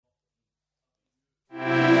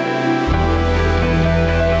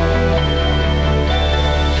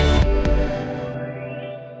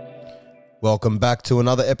Welcome back to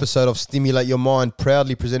another episode of Stimulate Your Mind,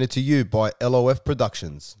 proudly presented to you by LOF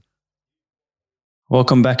Productions.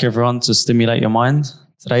 Welcome back, everyone, to Stimulate Your Mind.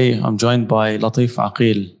 Today, I'm joined by Latif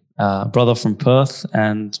Aqil, a brother from Perth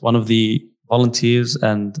and one of the volunteers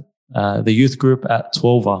and the youth group at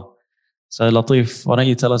Twelver. So, Latif, why don't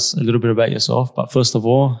you tell us a little bit about yourself? But first of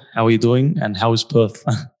all, how are you doing and how is Perth?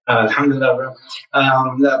 Alhamdulillah,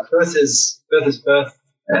 bro. Perth is Perth.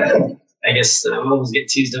 I guess we always get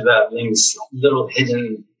teased about being this little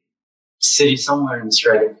hidden city somewhere in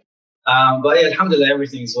Australia. But yeah, alhamdulillah,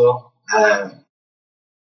 everything's well.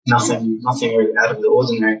 Nothing really out of the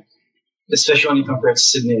ordinary, especially when you compare it to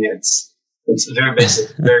Sydney. It's very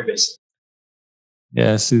basic, very basic.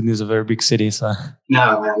 Yeah, Sydney is a very big city, so.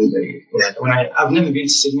 No, man. Yeah, I've never been to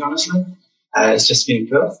Sydney, honestly. It's just been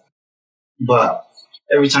Perth. But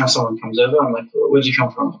every time someone comes over, I'm like, where'd you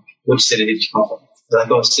come from? Which city did you come from? They're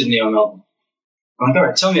like, oh, Sydney or Melbourne. I'm like, all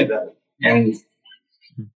right, tell me about it. And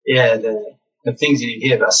yeah, the things that you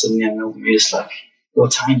hear about Sydney and Melbourne, you're just like, you're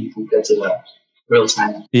tiny compared to that. Real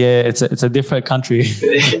tiny. Yeah, it's a different country.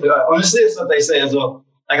 Honestly, it's what they say as well.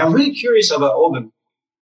 Like, I'm really curious about Auburn.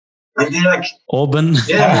 Like, they're like... Auburn?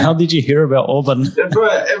 Yeah. How did you hear about Auburn? Bro,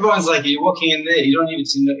 everyone's like, you're walking in there, you don't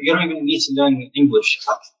even need to learn English.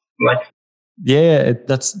 Like... Yeah,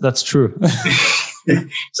 that's true.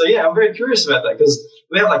 So yeah, I'm very curious about that because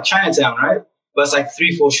we have like Chinatown, right? But it's like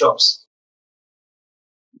 3-4 shops.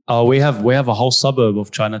 Oh, we have a whole suburb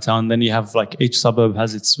of Chinatown. Then you have like each suburb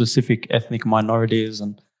has its specific ethnic minorities,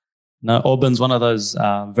 and Auburn's one of those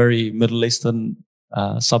very Middle Eastern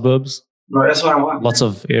suburbs. No, that's what I want. Lots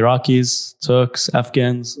of Iraqis, Turks,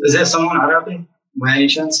 Afghans. Is there someone Arabi by any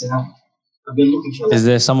chance? You know, I've been looking for that. Is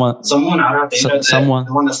there someone Arabi? Someone.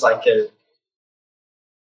 The one that's like.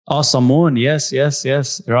 Oh, Samoan, yes,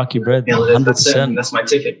 Iraqi bread, 100%. That's my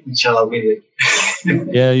ticket. Inshallah, I'll be there.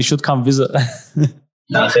 Yeah, you should come visit.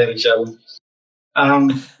 Inshallah.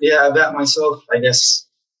 Yeah, about myself, I guess.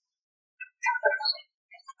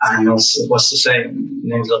 I don't know what's to say. My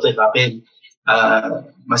name is Latif Aqil.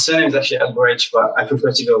 My surname is actually Al-Buraic, but I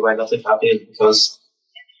prefer to go by Latif Aqil because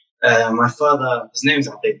my father, his name is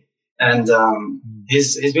Aqil, and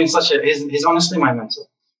he's been he's honestly my mentor.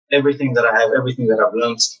 Everything that I have, everything that I've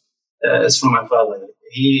learned is from my father.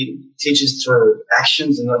 He teaches through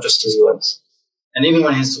actions and not just his words. And even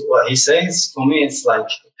when what he says, for me, it's like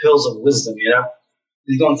pills of wisdom, you know?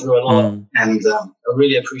 He's gone through a lot, and I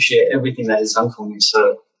really appreciate everything that he's done for me.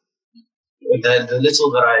 So the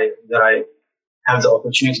little that I have the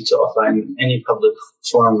opportunity to offer in any public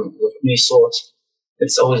forum of any sort,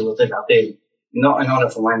 it's always Latif Aqil. Not an honor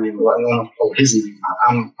for my name, but an honor for his name.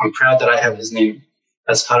 I'm proud that I have his name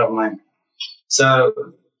as part of mine. So,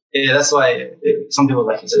 yeah, that's why some people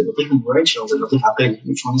like to say, Latif Al-Buraic or Latif Aqil,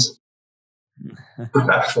 which one is it?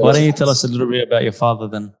 Why don't you tell us a little bit about your father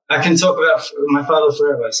then? I can talk about my father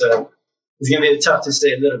forever, so it's going to be tough to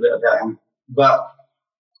say a little bit about him. But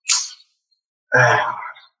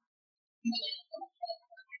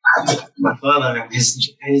my father,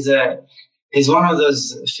 he's one of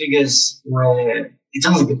those figures where he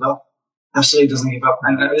doesn't give up, absolutely doesn't give up.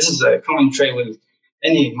 And this is a common trait with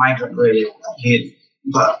any migrant, really.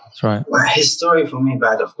 But that's right. His story for me,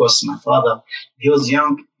 bad, of course, my father, he was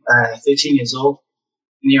young, 13 years old,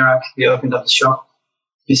 in Iraq. He opened up a shop,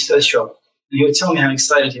 his first shop. And he would tell me how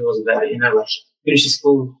excited he was about it. You know, like, finishes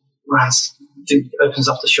school, runs, opens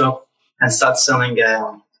up the shop, and starts selling,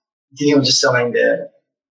 he was just selling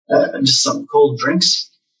just some cold drinks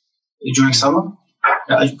during summer.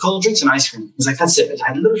 Cold drinks and ice cream. He's like, that's it. I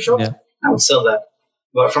had a little shop, I would sell that.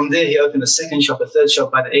 But from there, he opened a second shop, a third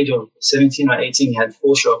shop. By the age of 17 or 18, he had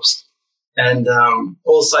 4 shops. And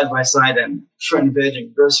all side by side, and fruit and veg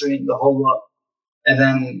and grocery, the whole lot. And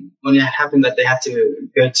then when it happened that they had to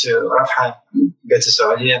go to Rafah, go to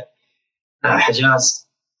Saudi, Hijaz,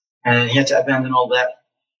 and he had to abandon all that,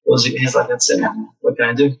 he's like, that's it, man. What can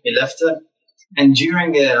I do? He left it. And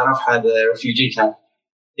during Rafah, the refugee camp,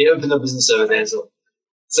 he opened a business over there as well.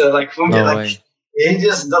 So, like, for me, he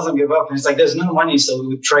just doesn't give up. It's like, there's no money, so we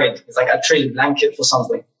would trade. It's like, I trade a blanket for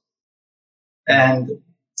something. And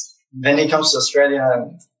then he comes to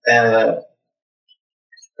Australia,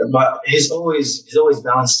 but he's always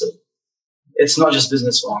balanced it. It's not just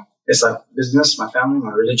business for him. It's like business, my family,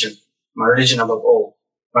 my religion above all.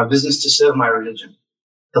 My business to serve my religion.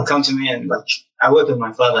 He'll come to me and, like, I work with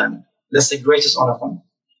my father, and that's the greatest honor for me.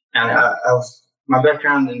 And my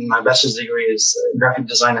background in my bachelor's degree is graphic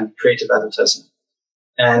design and creative advertising.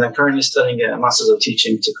 And I'm currently studying a master's of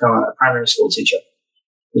teaching to become a primary school teacher,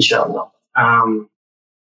 inshallah.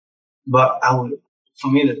 But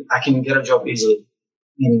for me, I can get a job easily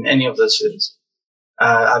in any of those fields.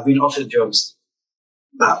 I've been offered jobs.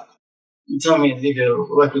 But you tell me if you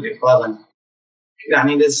work with your father. I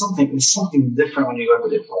mean, there's something different when you work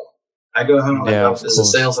with your father. I go home, there's the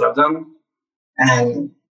sales that I've done,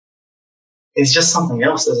 and it's just something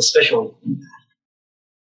else. There's a special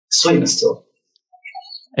sweetness to it.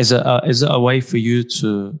 Is it a way for you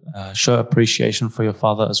to show appreciation for your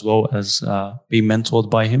father as well as be mentored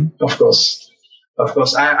by him? Of course.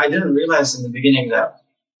 I didn't realize in the beginning that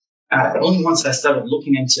only once I started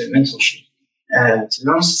looking into mentorship. To be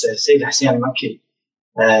honest, Sayyid Hussein Makki,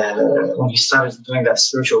 when he started doing that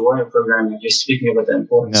spiritual warrior program, he was speaking about the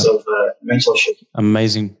importance of mentorship.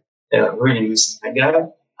 Amazing. Really amazing. That guy,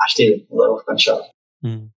 actually, a lot of control.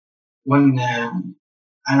 When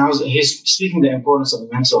he's speaking the importance of a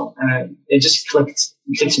mentor, and it just clicked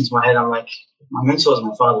into my head. I'm like, my mentor is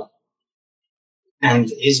my father, and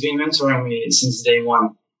he's been mentoring me since day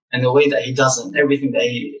one. And the way that he does it, everything that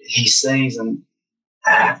he says, and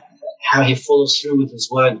how he follows through with his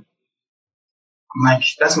word, I'm like,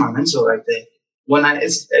 that's my mentor right there.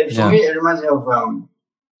 For me, it reminds me of one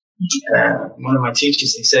of my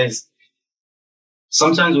teachers. He says,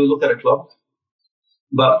 sometimes we look at a clock,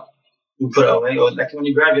 but we put it away. Or like when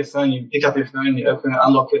you grab your phone, you pick up your phone, you open it,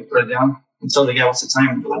 unlock it, put it down, and tell the guy what's the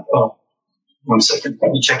time. And you're like, oh, 1 second.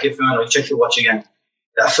 You check your phone or you check your watch again.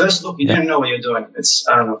 That first look, you don't know what you're doing. It's,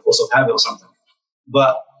 I don't know, force of habit or something.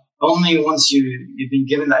 But only once you've been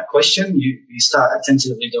given that question, you start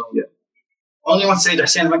attentively doing it. Only once Sayyid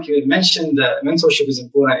Hussein Makki mentioned that mentorship is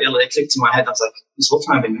important, it clicked in my head. I was like, this whole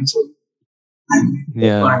time I've been mentored.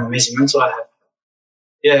 And what an amazing mentor I have.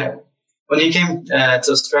 Yeah. When he came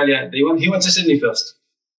to Australia, he went to Sydney first.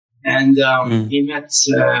 And he met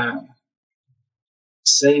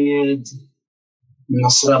Sayyid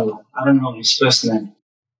Nasrallah. I don't know his first name,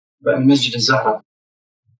 but in Masjid al-Zahra.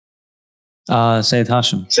 Sayyid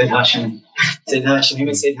Hashim. He met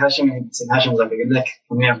Sayyid Hashim, and Sayyid Hashim was like,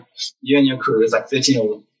 come here. You and your crew, there's like 13 of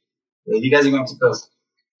them. You guys are going to Perth.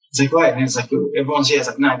 It's like, why? And it's like, everyone's here. It's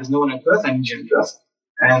like, no, there's no one in Perth. I need you in Perth.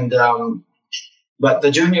 And, but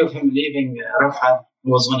the journey of him leaving Rafah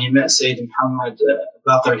was when he met Sayyid Muhammad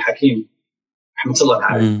Baqir al-Hakim. Rahmatullah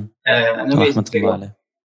alayhi.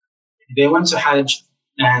 They went to Hajj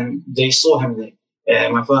and they saw him there.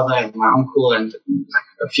 My father and my uncle and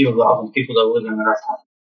a few of the other people that live in Rafah.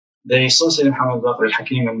 They saw Sayyid Muhammad Baqir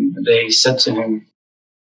al-Hakim and they said to him,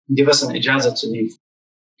 give us an ijazah to leave.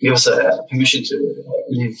 Give us a permission to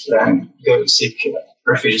leave and go seek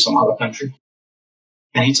refuge in some other country.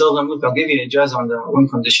 And he told them, look, I'll give you ijazah on the one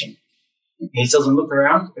condition. He tells them, look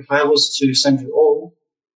around. If I was to send you all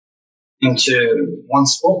into one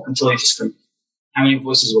spot and tell you to scream, how many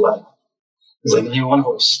voices will I have? He's like, only one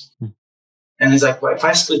voice. And he's like, well, if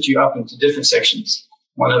I split you up into different sections,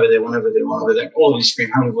 one over there, all of you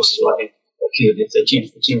scream, how many voices will I have? Okay, 13,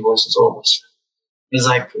 14 voices, all of us. He's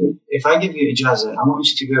like, if I give you ijazah, I want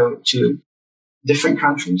you to go to different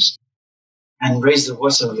countries and raise the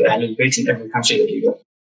voice of Ahlul Bayt in every country that you go.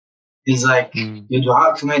 He's like, your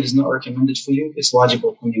dua command is not recommended for you, it's wajib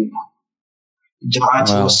upon you now. Dua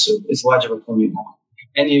tawassul is wajib upon you now.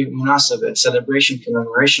 Any munasabah, celebration,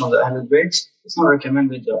 commemoration of the Ahlul Bayt, it's not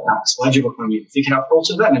recommended, it's wajib upon you. If you can uphold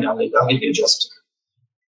to that, then I'll give you a justice.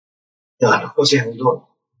 They're like, of course you have to do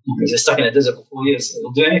it. They're stuck in a desert for 4 years,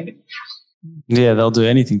 they'll do anything. Yeah, they'll do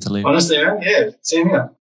anything to leave. Honestly, man, yeah, same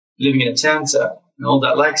here. Living in a tent and all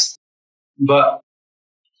that likes. But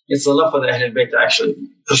it's the love for the Ahlul Bayt that actually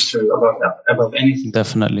pushed through above anything.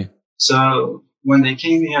 Definitely. So when they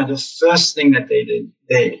came here, the first thing that they did,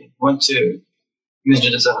 they went to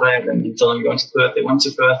Masjid al-Zahra and he told them going to Perth. They went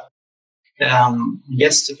to Perth. He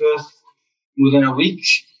gets to Perth. Within a week,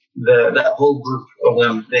 that whole group of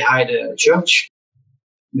them, they hired a church.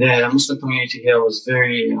 The Muslim community here was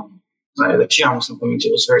very... the Shia Muslim community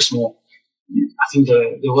was very small. I think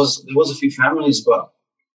there was a few families, but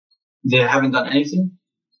they haven't done anything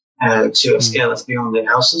to a scale that's beyond their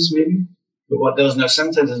houses, maybe. But there was no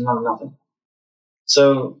center, there's nothing.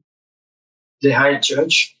 So they hired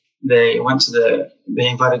church. They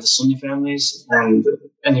invited the Sunni families and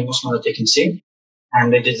any Muslim that they can see,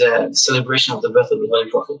 and they did a celebration of the birth of the Holy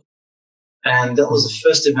Prophet. And that was the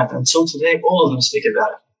first event. Until today, all of them speak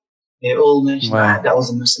about it. They all mentioned that was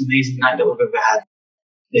the most amazing night that we've ever had.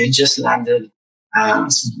 They just landed.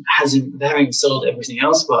 They haven't sold everything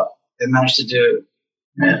else, but they managed to do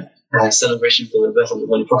a celebration for the birth of the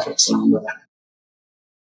Holy Prophet.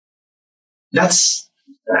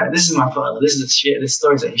 This is my father. This is the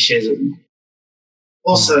stories that he shares with me.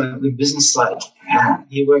 Also, the business side.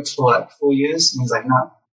 He worked for like 4 years, and he's like,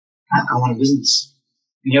 no, I want a business.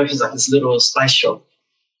 And he opens like this little spice shop.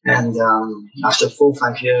 And after 4 or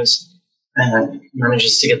 5 years, and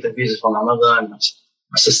manages to get the visa for my mother and my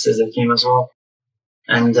sisters that came as well.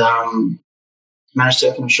 And managed to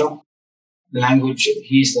open a shop. The language,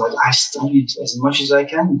 he's like, I studied as much as I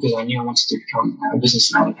can because I knew I wanted to become a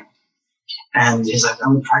businessman again. And he's like, I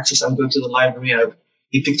would practice, I would go to the library.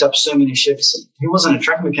 He picked up so many shifts. He wasn't a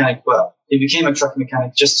truck mechanic, but he became a truck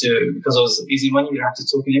mechanic because it was easy money. You don't have to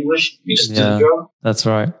talk in English. You just do the job. That's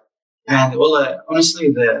right. And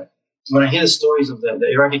honestly, when I hear the stories of the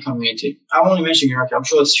Iraqi community, I only mention Iraqi. I'm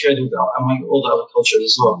sure it's shared among all the other cultures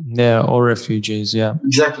as well. Yeah, or refugees. Yeah,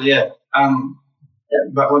 exactly. Yeah.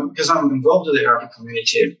 But because I'm involved with the Iraqi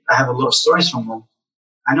community, I have a lot of stories from them.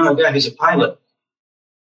 I know a guy who's a pilot,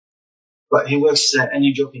 but he works at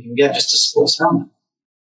any job he can get just to support his family.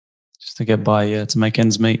 Just to get by, to make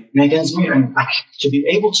ends meet. Make ends meet, and to be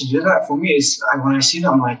able to do that for me is when I see that,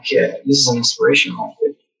 I'm like, this is an inspiration,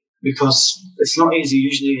 because it's not easy.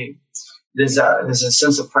 Usually, there's a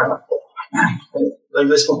sense of pride. Like,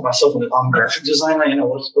 let's put myself in I'm a graphic designer.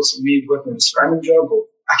 What's me working in this random job? Or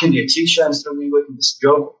I can be a teacher instead of me working this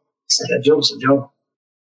job. It's like a job's a job.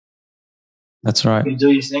 That's right. You do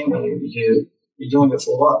your thing. You're doing it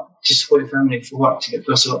for what? To support your family. For what? To get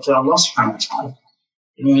closer to Allah subhanahu wa ta'ala.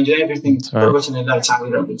 You do everything. It doesn't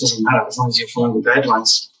matter as long as you're following the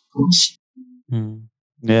guidelines.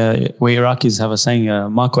 Yeah, we Iraqis have a saying,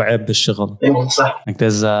 "Mako aib b'shghal." Like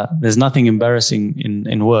there's nothing embarrassing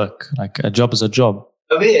in work. Like a job is a job.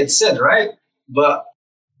 Okay, it's said, right? But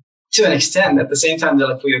to an extent, at the same time, they're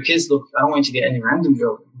like, for your kids, look, I don't want you to get any random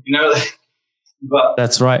job. But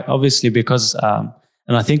that's right. Obviously, because and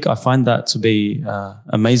I think I find that to be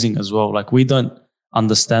amazing as well. Like we don't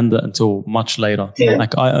understand it until much later. Yeah.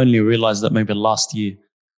 Like I only realized that maybe last year.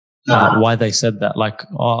 Why they said that, like,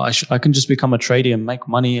 I can just become a tradie and make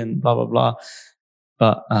money and blah blah blah,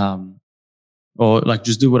 but or like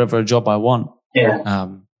just do whatever job I want. Yeah.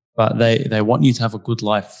 But they want you to have a good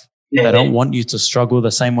life. Yeah, they don't want you to struggle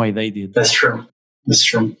the same way they did. That's true. That's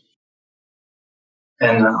true.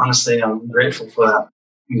 And honestly, I'm grateful for that.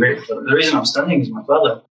 I'm grateful for that. The reason I'm studying is my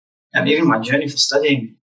father, and even my journey for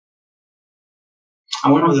studying.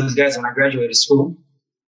 I'm one of those guys. When I graduated school,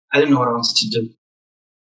 I didn't know what I wanted to do.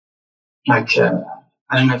 Like,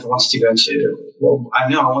 I don't know if I wanted to go I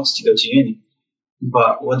know I wanted to go to uni,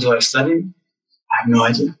 but what do I study? I have no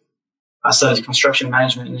idea. I studied construction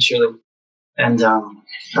management initially, and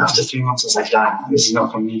after 3 months, I was like, this is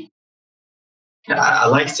not for me. I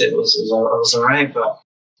liked it. It was all right, but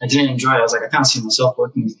I didn't enjoy it. I was like, I can't see myself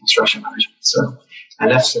working in construction management. So I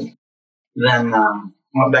left it. Then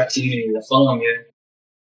went back to uni the following year,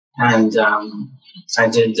 and I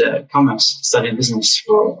did commerce, studied business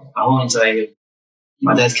for a whole entire year.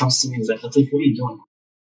 My dad comes to me and he's like, Latif, what are you doing?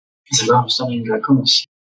 I said, I'm studying commerce.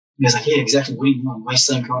 He was like, yeah, exactly. What are you doing? Why are you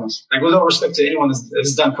studying commerce? Like, with all respect to anyone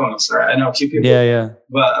that's done commerce, right? I know a few people. Yeah.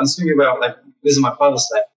 But I'm speaking about, like, this is my father's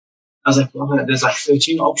side. I was like, well, there's like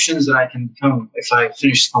 13 options that I can become if I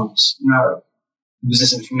finish commerce.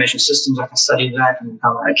 Business information systems, I can study that. I can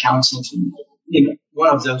become an accountant. And, one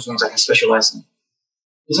of those ones I can specialize in.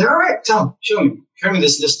 He's like, all right, show me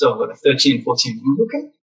this list of 13, 14. I'm like,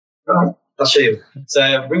 okay, all right, I'll show you. So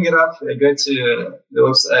I bring it up, I go to the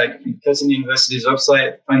website, Curtin University's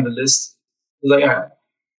website, find the list. He's like, all right,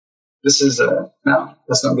 this is, no,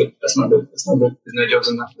 that's not good. That's not good. There's no jobs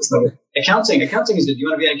in that. That's not good. Accounting is good. You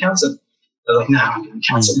want to be an accountant? I was like, no, I want to be an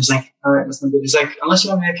accountant. He's like, all right, that's not good. He's like, unless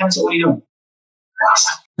you want to be an accountant, what are you doing?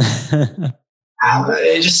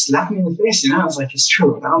 It just slapped me in the face, I was like, it's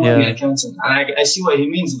true. I don't want to be an accountant. And I see what he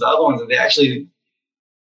means with the other ones, that they actually,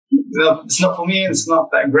 it's not for me. It's not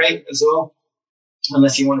that great as well,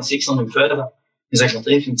 unless you want to seek something further. He's like,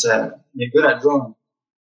 you're good at drawing.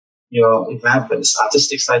 You have this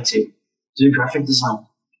artistic side to do graphic design.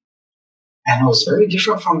 And it was very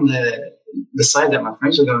different from the side that my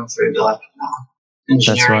friends were going through. They're like,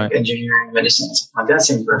 engineering, medicine. My dad's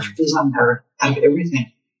saying graphic design, out of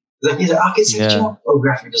everything. Like either architecture or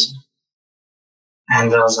graphic design.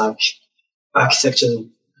 And I was like, architecture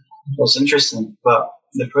was interesting, but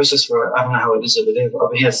the process for, I don't know how it is over there, but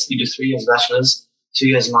over here you do 3 years bachelor's, 2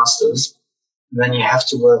 years master's, and then you have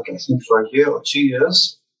to work, I think, for a year or 2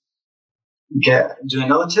 years, do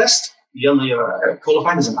another test, you're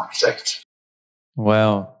qualified as an architect.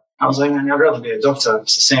 Wow. I was like, man, I'd rather be a doctor.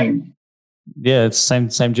 It's the same. Yeah, it's same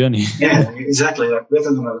journey. Yeah, exactly. Like both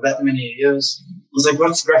of them have that many years. I was like,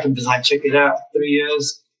 what's graphic design? Check it out. 3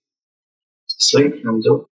 years. Sweet, and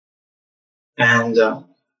do it. And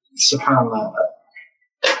subhanAllah,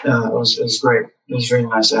 it was great. It was very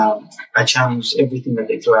nice. I challenged everything that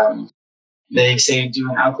they threw at me. They say do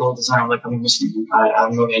an alcohol design. I'm like, I'm a Muslim.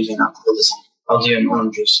 I'm not going to do an alcohol design. I'll do an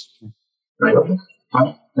orange juice. Right, okay.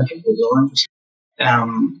 Right? Okay, we'll go on.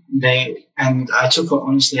 I took it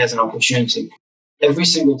honestly as an opportunity. Every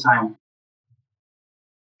single time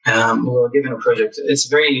we were given a project, it's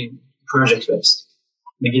very project based.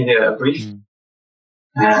 They give you a brief,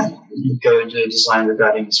 and you go do a design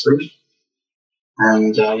regarding this brief,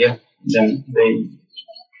 and then they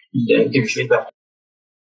give you feedback.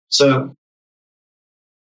 So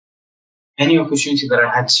any opportunity that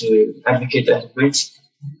I had to advocate the Ahlul Bayt,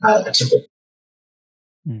 I took it.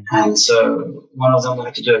 And so one of them I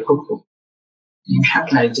had to do a cookbook. How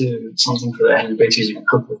can I do something for the Ahlul Bayt using a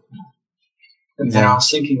cookbook? And then I was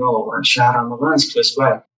thinking, Shahr Ramadan is close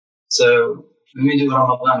by. So when we do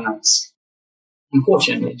Ramadan nights,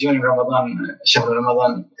 unfortunately, during Ramadan, Shahr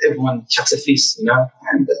Ramadan, everyone chucks a feast, and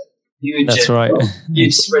that's right.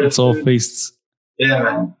 It's all feasts. Yeah,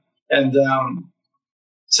 man. And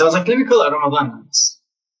so I was like, let me call it Ramadan nights.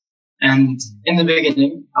 And in the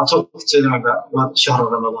beginning, I'll talk to them about what Shahr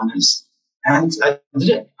Ramadan is. And I did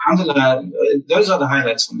it. Alhamdulillah, those are the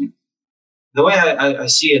highlights for me. The way I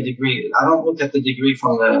see a degree, I don't look at the degree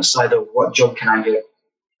from the side of what job can I get.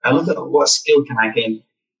 I look at what skill can I gain.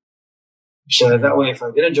 So that way, if I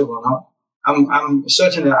get a job or not, I'm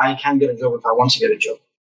certain that I can get a job if I want to get a job.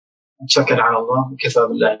 Tawakkal ala Allah, kafa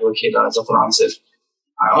billahi wakila, as the Quran says.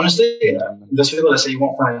 Honestly, those people that say you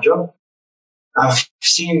won't find a job,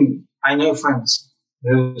 I know friends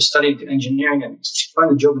who studied engineering and to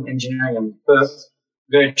find a job in engineering in Perth,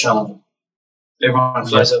 very challenging. Everyone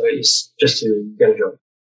flies over east just to get a job.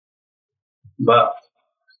 But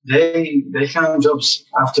they found jobs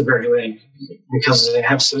after graduating because they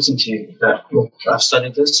have certainty that, look, I've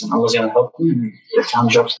studied this and Allah's going to help me, and they found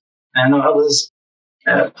jobs. And I know others,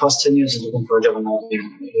 past 10 years looking for a job and now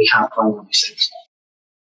we can't find one themselves.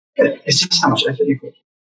 It's just how much effort you put.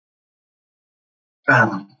 I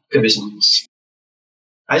don't know. Could be something else.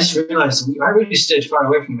 I just realized I really stayed far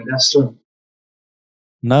away from that story.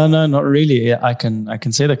 No, not really. Yeah, I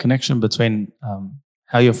can see the connection between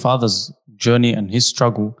how your father's journey and his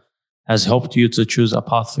struggle has helped you to choose a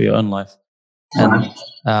path for your own life. And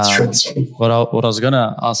what I was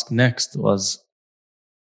gonna ask next was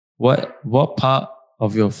what part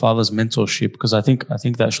of your father's mentorship, because I think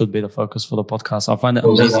that should be the focus for the podcast. I find it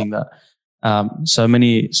amazing that so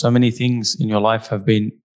many things in your life have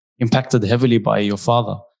been impacted heavily by your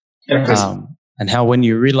father. And how when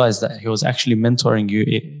you realized that he was actually mentoring you,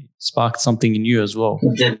 it sparked something in you as well.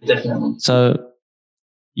 Definitely. So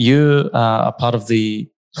you are a part of the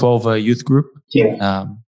 12 youth group. Yeah.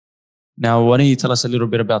 Now, why don't you tell us a little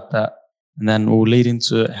bit about that? And then we'll lead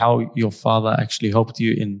into how your father actually helped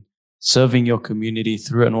you in serving your community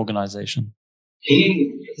through an organization.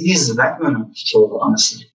 He's the backbone of Tawbah,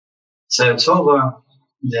 honestly. So Tawbah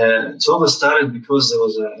started because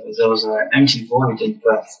there was an empty void in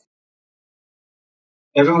Perth.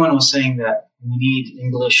 Everyone was saying that we need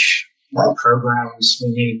English programs. We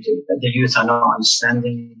need the youth are not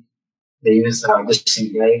understanding. The youth are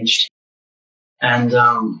disengaged, and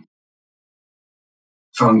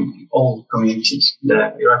from all communities,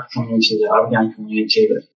 the Iraqi community, the Afghan community,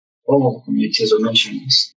 all communities were mentioning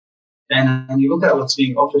this. And when you look at what's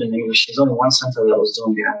being offered in English, there's only one center that was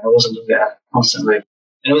doing it, and it wasn't doing it at constant rate.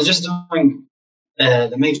 And it was just doing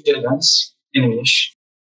the major events in English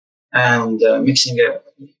and mixing it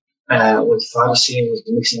with Farsi,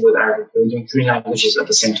 mixing with Arabic. They were doing 3 languages at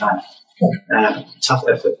the same time. Tough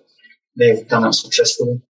effort. They've done it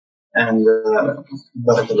successfully. And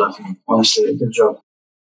barakallah, honestly, a good job.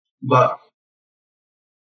 But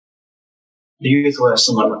the youth were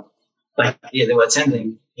similar. They were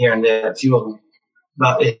attending here and there, a few of them.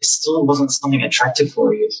 But it still wasn't something attractive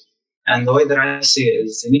for youth. And the way that I see it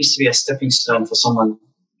is there needs to be a stepping stone for someone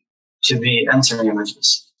to be entering a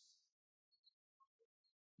majlis.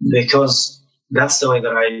 Because that's the way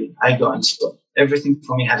that I got into it. Everything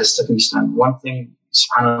for me had a stepping stone. One thing,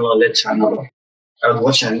 subhanAllah, led to another. I would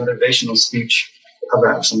watch a motivational speech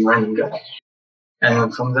about some random guy.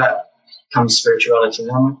 And from that comes spirituality.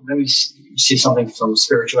 Then let me see something from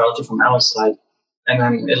spirituality from our side. And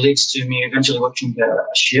then it leads to me eventually watching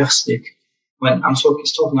a sheikh speak. When I'm talking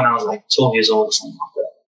when I was like 12 years old or something like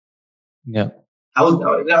that. Yeah.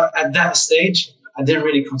 At that stage, I didn't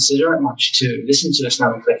really consider it much to listen to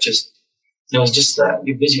Islamic lectures. It was just that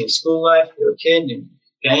you're busy with school life, you're a kid, and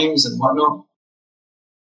games and whatnot.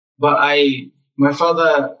 But my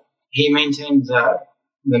father, he maintained the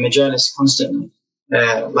majalis constantly.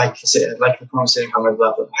 Like the Quran said,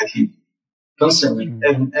 constantly.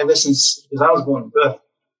 And ever since, because I was born in Perth.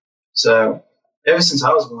 So ever since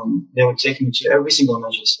I was born, they would take me to every single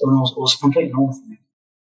majlis. It was completely normal for me.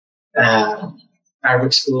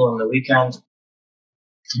 Arabic school on the weekend.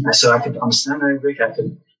 So I could understand Arabic.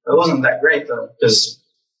 It wasn't that great though, because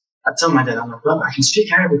I tell my dad, I'm like, well, I can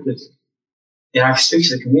speak Arabic with, I can speak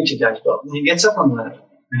to the community guys, but when he gets up and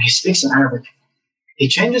he speaks in Arabic, he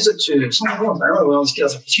changes it to something else. I remember when I was a kid, I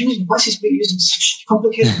was like, why is he using such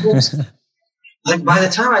complicated words? Like by the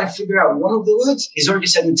time I figure out one of the words, he's already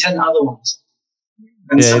said in 10 other ones.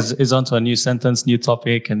 And so, he's onto a new sentence, new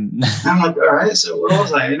topic. And I'm like, all right, so what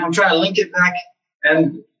was I? And I'm trying to link it back.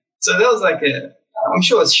 And so that was like I'm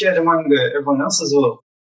sure it's shared among everyone else as well.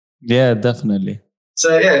 Yeah, definitely.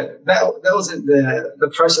 So yeah, that was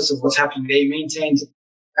the process of what's happening. They maintained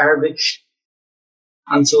Arabic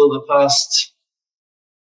until the past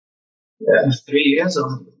 3 years,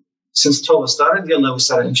 or since Tawbah started, we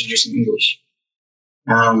started introducing English.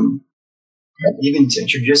 Even to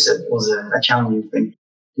introduce it was a challenging thing,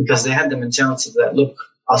 because they had the mentality that, look,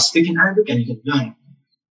 I'll speak in Arabic and you can learn it.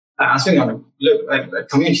 I was thinking on a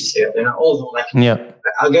community here, all of them like, yeah.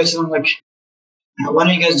 I'll go to them like, why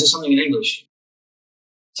don't you guys do something in English?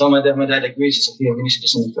 So my dad agrees. He said, yeah, we need to do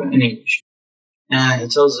something in English. And he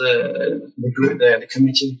tells the group, the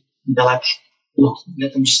committee, they're like, look,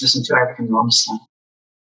 let them just listen to Arabic and they'll understand.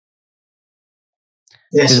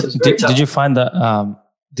 Yes, did you find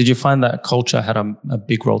that culture had a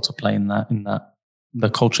big role to play in that the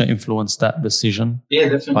culture influenced that decision? Yeah,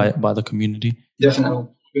 definitely. By the community? Definitely.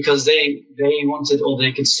 Because they wanted all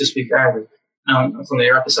their kids to speak Arabic. From the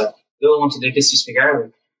Iraqi side, they all wanted their kids to speak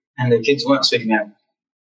Arabic, and the kids weren't speaking Arabic.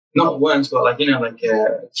 Not once, but like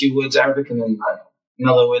a few words Arabic and then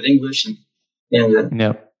another word English, and the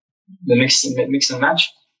mix and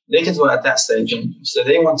match. Their kids were at that stage, and so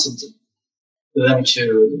they wanted them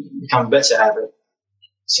to become better at it.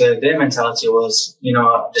 So their mentality was,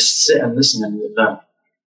 just sit and listen and learn.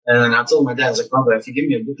 And then I told my dad, I was like, brother, if you give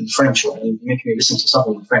me a book in French or you make me listen to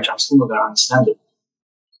something in French, I'm still not going to understand it.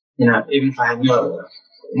 Even if I had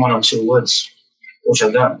one or two words, which I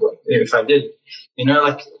don't, but if I did,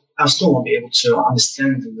 I still won't be able to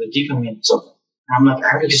understand the deeper meanings of it. And I'm like,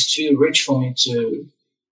 Arabic is too rich for me to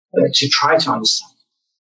try to understand.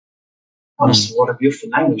 Honestly, what a beautiful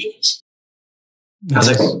language it is. I was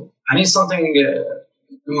like, I need something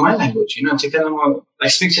in my language, to kind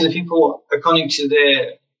of speak to the people according to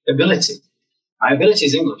their ability. My ability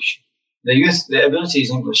is English. The youth, their ability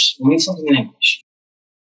is English. We need something in English.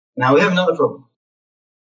 Now we have another problem.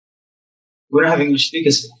 We don't have English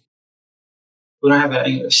speakers here. We don't have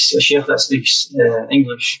a sheikh that speaks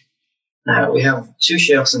English. We have 2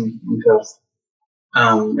 sheikhs in Perth,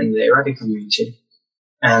 in the Iraqi community,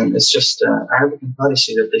 and it's just Arabic and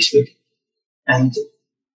Farsi that they speak. And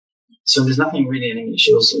so there's nothing really in English.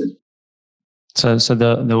 So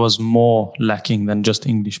there was more lacking than just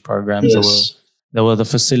English programs. Yes. There were the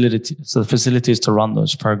facilities to run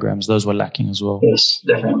those programs. Those were lacking as well. Yes,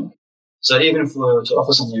 definitely. So even to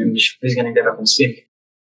offer something in English, who's going to get up and speak?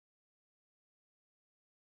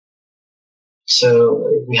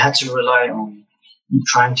 So we had to rely on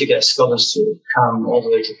trying to get scholars to come all the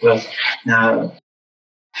way to Perth. Now,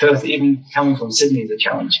 Perth, even coming from Sydney, is a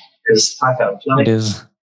challenge because 5-hour flight. It is.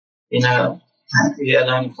 The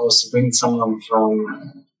airline for us to bring someone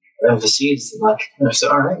from overseas, so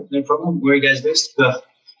all right, no problem. Where are you guys based? Perth.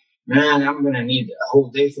 Man, I'm going to need a whole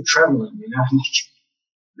day for traveling,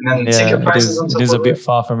 And then ticket prices on top it is a bit it.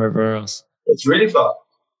 far from everywhere else. It's really far.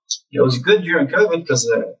 It was good during COVID because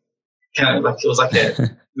it was like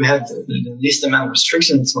we had the least amount of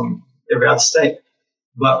restrictions from every other state.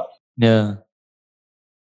 But yeah,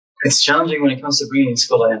 it's challenging when it comes to bringing a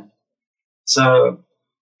scholar in. So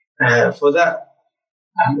for that,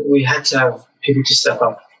 we had to have people to step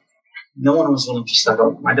up. No one was willing to step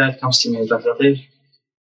up. My dad comes to me and is like, "Latif,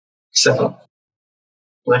 step up."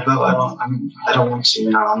 Like, well, I don't want to.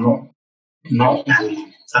 I'm not.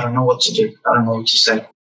 I don't know what to do. I don't know what to say.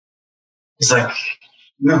 He's like,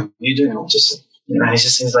 "No, you do know what to say."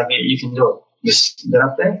 He's like, "You can do it. Just get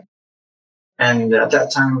up there." And at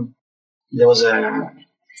that time, there was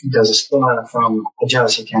a scholar from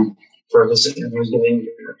Hijaz. He came for a visit, and he was giving.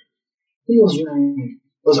 It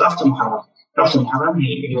was after Muharram. After Muharram,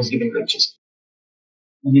 he was giving lectures.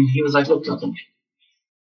 And then he was like, "Look, nothing.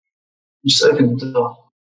 Just open the door.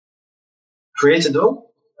 Create a door,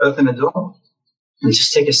 open the door, and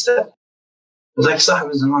just take a step." It was like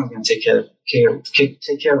Sahib Zaman going to take care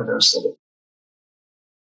of the rest of it.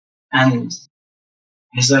 And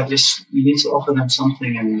he's like, you need to offer them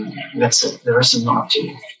something, and that's it. The rest is not up to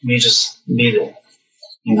you. You just be there,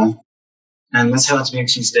 And that's how it's been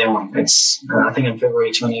since day one. It's, I think, on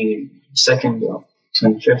February 22nd or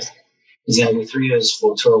 25th, it's going to be 3 years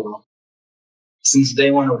for Tawbah. Since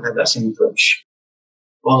day one, we've had that same approach.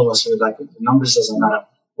 All of us were like, the numbers doesn't matter.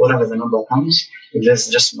 whatever the number comes, if there's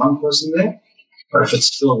just one person there, or if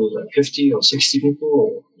it's filled with like 50 or 60 people,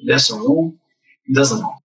 or less or more, it doesn't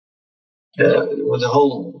matter.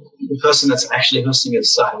 The person that's actually hosting it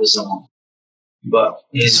is Sahib al-Zaman. But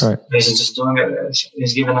he's just doing it.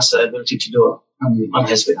 He's given us the ability to do it on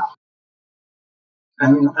his behalf.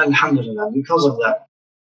 And alhamdulillah, because of that,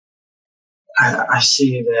 I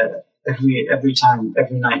see that every time,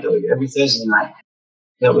 every night, every Thursday night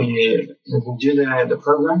that we do the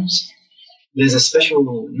programs, there's a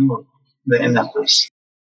special nur in that place.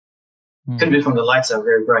 Could be from the lights are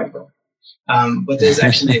very bright, but there's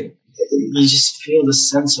actually, you just feel this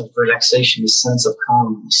sense of relaxation, this sense of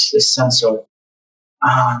calmness, this sense of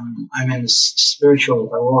I'm in this spiritual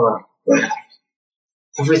aurora where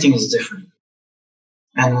everything is different.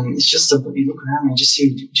 And it's just, you look around and just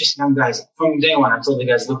see just young guys. From day one, I told the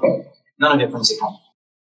guys, look, none of your friends are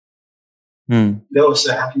coming. They were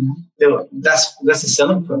so happy. That's the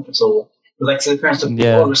selling point of all. Like, so the parents took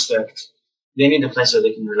all respect. They need a place where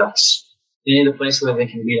they can relax. They need a place where they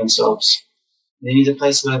can be themselves. They need a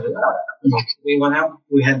place where, like, we went out,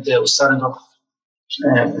 we started off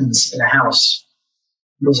in a house.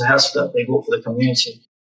 It was a house that they bought for the community.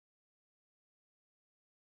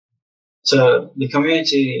 So the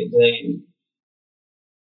community,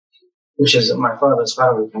 which is my father's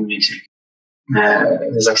part of the community,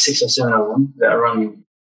 there's like 6 or 7 of them that run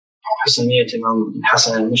Hassaniyat Imam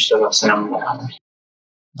Hassan al-Mujtaba.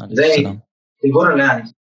 They bought a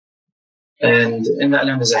land, and in that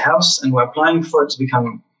land is a house, and we're applying for it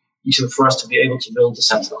for us to be able to build the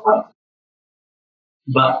center.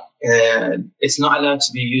 But it's not allowed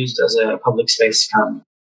to be used as a public space currently.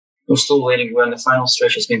 We're still waiting. We're in the final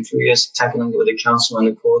stretch. It's been 3 years tackling it with the council and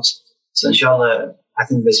the courts. So inshallah, I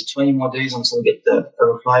think there's 20 more days until we get a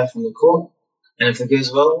reply from the court. And if it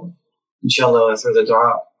goes well, inshallah, through the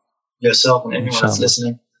dua, yourself and everyone that's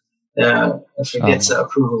listening, if it gets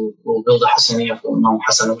approval, we'll build a Hassaniyah for Imam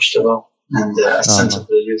Hassan al-Mujtaba and a center for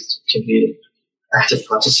the youth to be active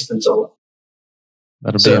participants of it.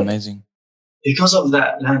 That'll be amazing. Because of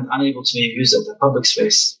that land unable to be used as a public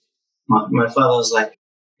space, my father was like,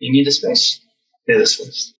 you need a space? There's a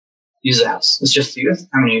space. Use the house. It's just the youth.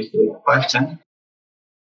 How many youth do we have? 5, 10?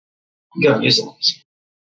 Go, use the house.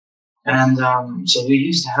 And so we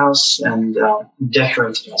used the house and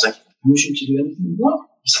decorated it. I was like, permission to do anything? What? I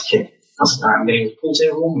was like, okay. I was like, all right, I'm getting a pool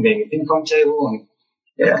table, I'm getting a ping pong table,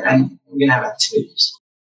 and we're going to have activities.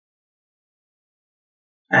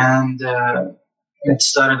 And it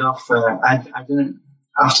started off, I didn't,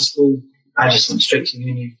 after school, I just went straight to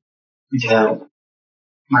uni.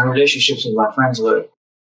 My relationships with my friends I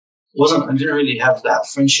didn't really have that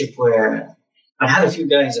friendship where I had a few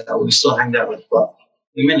guys that we still hanged out with, but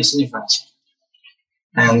we're mainly Sunni friends.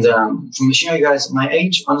 And from the Shia guys, my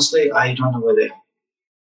age, honestly, I don't know where they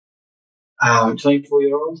are.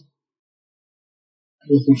 24-year-old,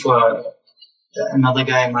 looking for another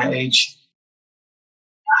guy my age.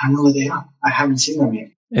 I don't know where they are. I haven't seen them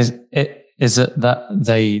yet. Is it that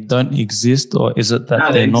they don't exist, or is it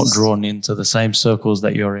that they're not drawn into the same circles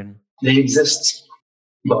that you're in? They exist.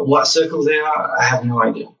 But what circles they are, I have no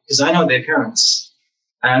idea. Because I know their parents.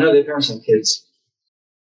 And I know their parents have kids.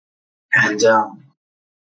 And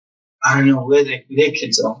I don't know where their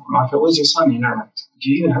kids are. I'm like, where's your son? You know, like, do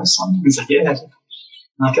you even have a son? He's like, yeah. I'm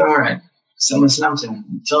like, all right. Send Islam to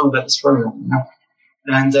him. Tell him about this program. You know?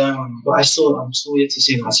 And but I'm still yet to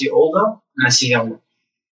see them. I see older and I see younger.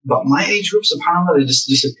 But my age group, subhanAllah, they just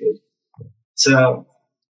disappeared. So,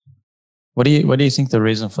 what do you think the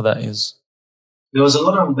reason for that is? There was a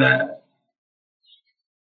lot of that.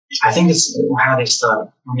 I think it's how they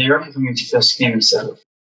started. When the Iraqi community first came and settled,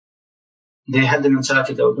 they had the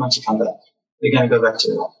mentality that we're going to come back. They're going to go back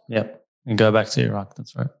to Iraq. Yep, and go back to Iraq.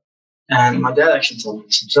 That's right. And my dad actually told me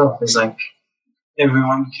this himself. It's like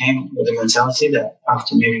everyone came with the mentality that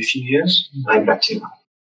after maybe a few years, I'd back to Iraq.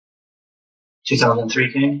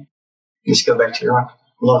 2003 came, let's go back to Iraq.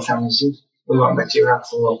 A lot of families did. We went back to Iraq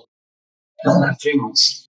for 3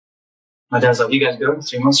 months. My dad's like, you guys go,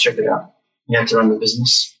 3 months, check it out. He had to run the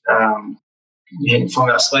business. From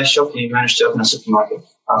that spice shop, he managed to open a supermarket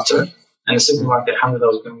after it. And the supermarket,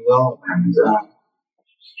 alhamdulillah, was going well, and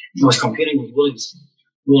it was competing with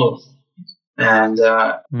Woolworths. And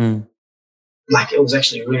it was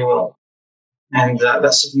actually really well. And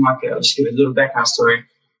that supermarket, I'll just give you a little background story.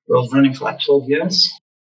 It was running for like 12 years,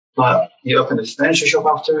 but he opened a furniture shop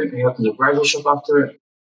after it, he opened a bridal shop after it,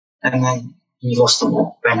 and then he lost them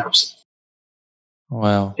all, bankruptcy.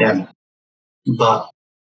 Wow. Yeah. But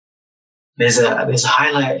there's a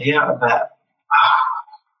highlight here about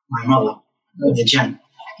my mother, the Jen.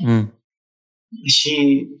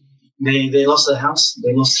 They lost their house,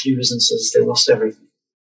 they lost 3 businesses, they lost everything.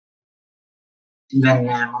 And then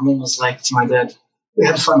my mom was like to my dad, we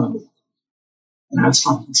had fun with it. It's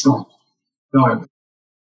fun, it's fun. Don't worry.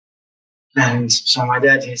 And so my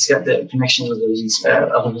dad, he's got the connections with the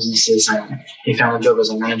other businesses, and he found a job as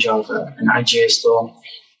a manager of an IGA store,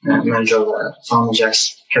 manager of Farmer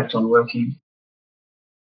Jack's, kept on working.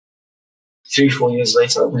 3-4 years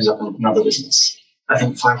later, opens up another business. I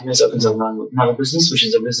think 5 years opens up another business, which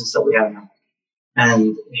is the business that we have now.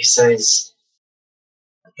 And he says,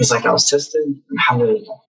 he's like, I was tested,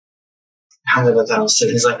 alhamdulillah. Alhamdulillah, I was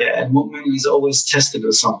tested. He's like, a mu'min is always tested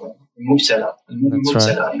with something. Mubtala, you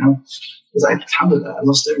know? He's like, alhamdulillah, I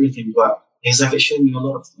lost everything, but he's like, it showed me a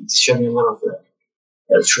lot of things. It showed me a lot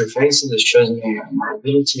of true faces. It shows me my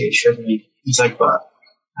ability. It showed me, he's like, but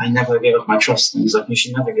I never gave up my trust. And he's like, you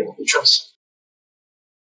should never give up your trust.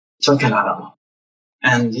 Tawakkal ala Allah.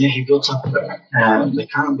 And yeah, he built up the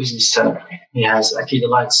current business setup. He has Akida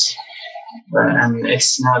Lights, and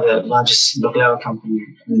it's now the largest baklava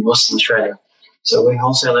company in Western Australia. So we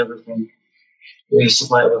wholesale everything. We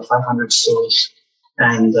supply over 500 stores,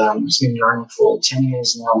 and it's been running for 10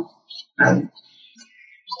 years now. And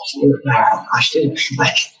I should,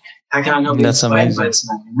 like, how can I not be inspired by this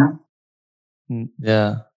man, you know?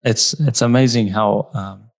 Yeah, it's amazing how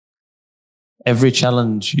every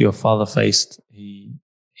challenge your father faced,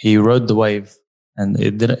 he rode the wave, and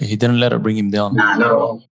he didn't let it bring him down. Nah,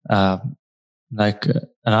 not at all.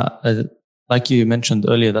 Like you mentioned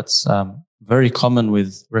earlier, that's very common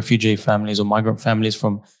with refugee families or migrant families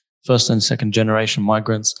from first and second generation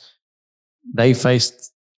migrants. They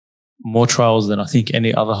faced more trials than I think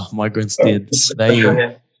any other migrants did. They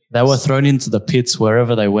were thrown into the pits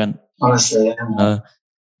wherever they went. Honestly, yeah.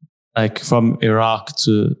 Like from Iraq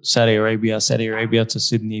to Saudi Arabia to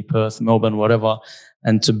Sydney, Perth, Melbourne, whatever,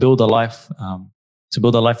 and to build a life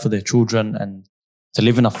for their children, and to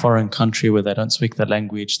live in a foreign country where they don't speak the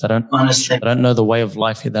language, they don't know the way of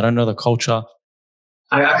life here, they don't know the culture.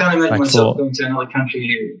 I can't imagine myself going to another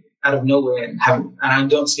country out of nowhere and I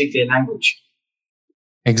don't speak their language.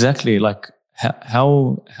 Exactly. Like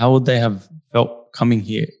how would they have felt coming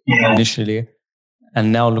here initially?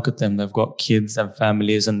 And now look at them, they've got kids and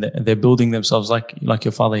families, and they're building themselves like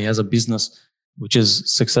your father. He has a business which is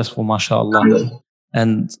successful, mashallah.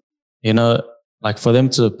 And, you know, like for them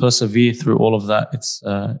to persevere through all of that,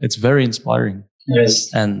 it's very inspiring.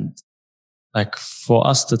 Yes. And like for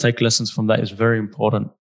us to take lessons from that is very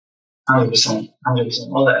important. 100%.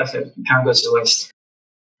 All that effort can't go to waste.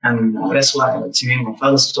 And that's why, to me, my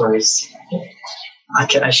father's stories,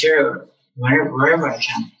 I share it wherever I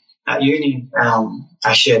can. At uni,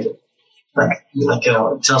 I shared it.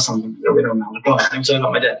 Tell something that we don't know. Like, oh, I'm talking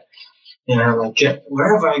about my dad. You know,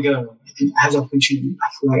 wherever I go, I have the opportunity. I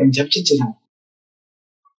feel like indebted to them.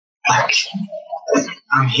 Like,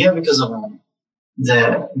 I'm here because of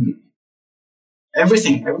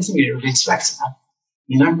everything relates back to them.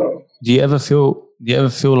 You know? Do you ever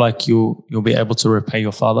feel like you'll be able to repay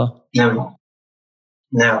your father? Never.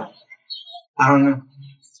 I don't know.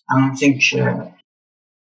 I don't think.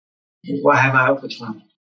 What have I offered for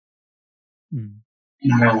him?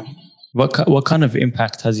 No. What kind of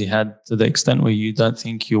impact has he had to the extent where you don't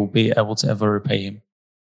think you'll be able to ever repay him?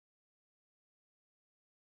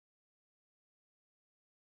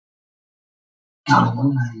 I don't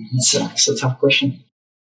know, man. It's a tough question.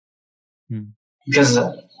 Because,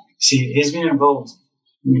 see, he's been involved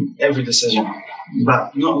in every decision,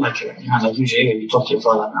 but not like usually you talk to your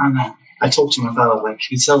father. I talk to my father, like,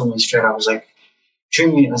 he tells me straight, I was like,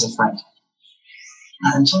 treat me as a friend.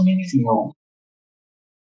 And tell me anything wrong.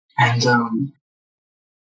 And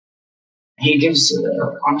he gives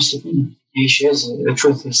honest opinion. He shares the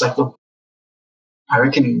truth. He's like, look, I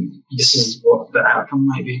reckon this is what the outcome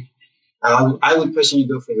might be. I would personally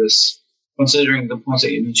go for this, considering the points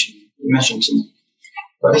that you mentioned to me.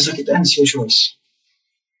 But he's like, at the end, it's your choice.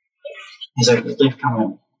 He's like, leave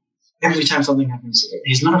comment. Every time something happens,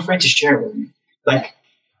 he's not afraid to share it with me. Like,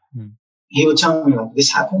 he would tell me, like,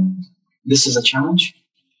 this happened. This is a challenge.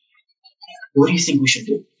 What do you think we should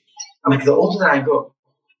do? Like, the older that I go,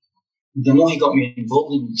 the more he got me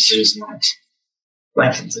involved in decisions in life.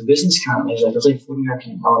 Like, the business currently is like, what do you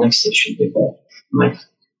reckon our next step should be? I'm like,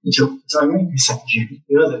 you tell me? He's like,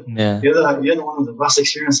 you're the one with the vast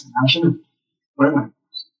experience. I shouldn't. What am I?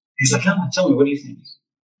 He's like, tell me, what do you think?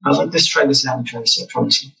 I was like, let's try this out and try this out.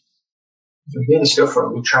 Yeah, let's go for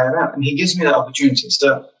it. We try it out. And he gives me that opportunity.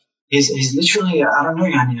 So he's literally, I don't know,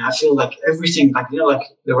 Yani, I feel like everything, like, you know, like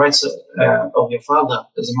the rights of your father,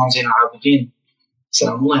 as Imam Zain al-Abidin,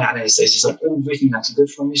 Salamullah alayhi says, it's like everything that's good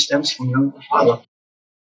for me stems from your father.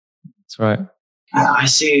 That's right. I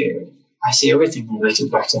see everything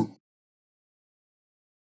related back to him.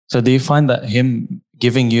 So do you find that him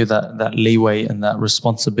giving you that leeway and that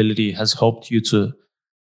responsibility has helped you to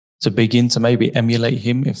begin to maybe emulate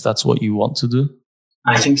him if that's what you want to do?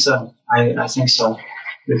 I think so. I think so.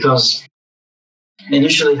 Because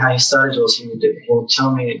initially how he started was he would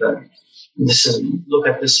tell me that look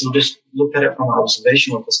at this, we'll just look at it from an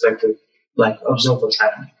observational perspective, like observe what's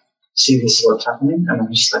happening. See, this is what's happening, and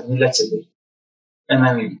I'm just like, let it be. And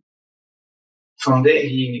then from there,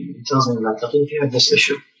 he tells me, like, if you have this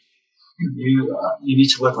issue, you need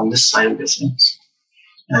to work on this side of this things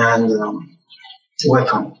and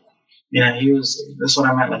work on it. That's what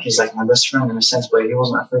I meant. Like, he's like my best friend in a sense, but he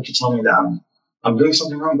wasn't afraid to tell me that I'm doing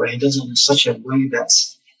something wrong, but he does it in such a way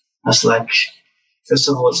that's like, first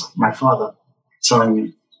of all, it's my father telling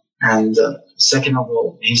me. And second of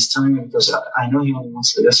all, he's telling me because I know he only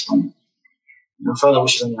wants the best for me. My father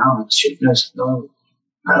wishes on the arm. No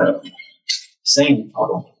sane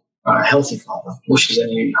father, a healthy father, wishes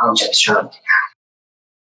any harm to his child.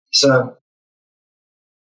 So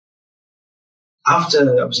after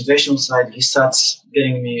the observational side, he starts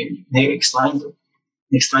getting me, he explains it.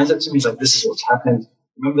 He explains it to me. He's like, this is what's happened.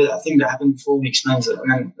 Remember that thing that happened before? He explains it.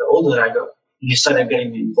 And then the older I got, he started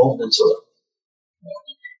getting me involved into it.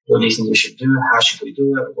 What do you think we should do? How should we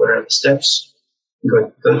do it? What are the steps?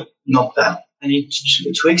 Good, not that. And he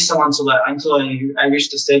tweaks them until I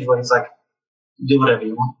reached the stage where he's like, do whatever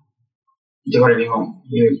you want. Do whatever you want.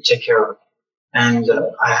 You take care of it. And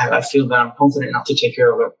I feel that I'm confident enough to take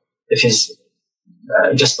care of it if he's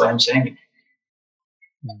just by him saying it.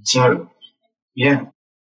 So, yeah.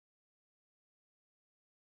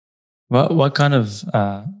 What kind of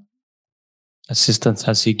assistance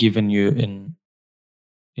has he given you in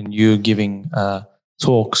you giving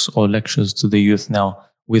talks or lectures to the youth now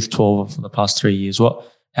with 12 for the past 3 years?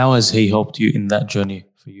 How has he helped you in that journey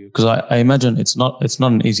for you? Because I imagine it's not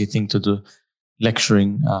an easy thing to do,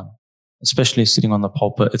 lecturing, especially sitting on the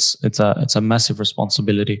pulpit. It's a massive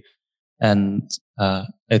responsibility, and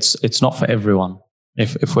it's not for everyone.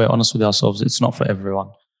 If we're honest with ourselves, it's not for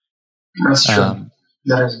everyone. That's true.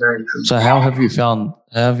 That is very true. So how have you found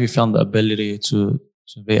the ability to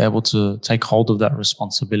be able to take hold of that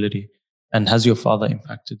responsibility? And has your father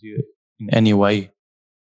impacted you in any way?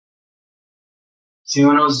 See,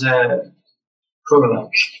 when I was probably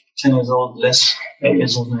like 10 years old, 8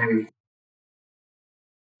 years old maybe,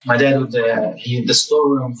 my dad would, the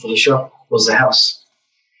storeroom for the shop was the house.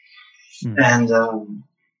 And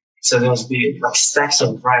so there would be like stacks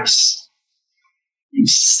of rice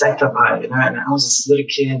stacked up high, and I was this little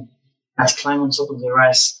kid. I had to climb on top of the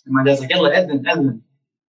rice, and my dad's like, "Yalla, Edmund,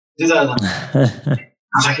 do that." I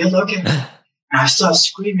was like, "Yalla, okay." And I started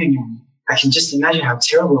screaming, and I can just imagine how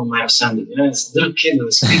terrible it might have sounded. This little kid with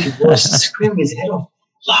a squeaky voice screaming his head off,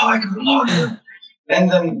 Allahu Akbar, Allahu Akbar. And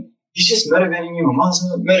then he's just motivating me. My mom's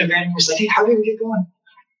motivating me. He's like, "Hey, how do we get going?"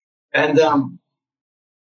 And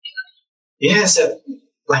so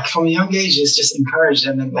like from a young age, it's just encouraged,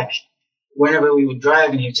 and then like, whenever we would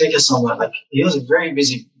drive and he'd take us somewhere, like he was a very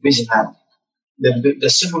busy man. The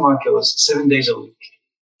supermarket was 7 days a week,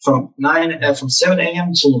 from 7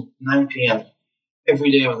 a.m. to 9 p.m.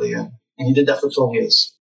 every day of the year, and he did that for 12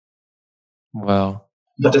 years. Wow!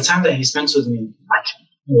 But the time that he spent with me, like,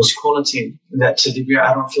 it was quality that to the degree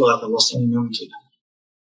I don't feel like I lost any moment with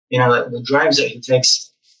him. Like the drives that he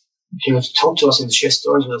takes, he would talk to us, he would share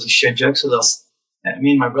stories with us, he would share jokes with us.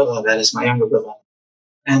 Me and my brother, that is my younger brother,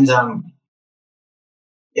 and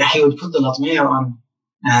he would put the latmiya on,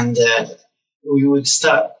 and we would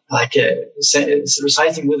start like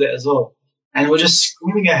reciting with it as well. And we're just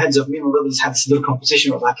screaming our heads off. Me and my brothers had this little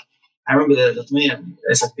competition of like, I remember the latmiya,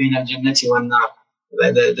 it's like being al-jannati wa an-nar,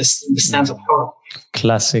 the stanza of horror.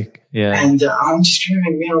 Classic, yeah. And I'm just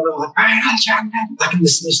screaming, me and my brother, like in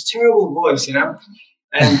this terrible voice,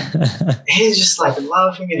 And he's just like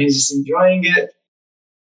laughing and he's just enjoying it.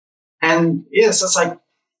 And so it's like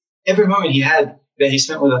every moment he had that he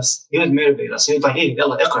spent with us, he would motivate us. He was like, "Hey,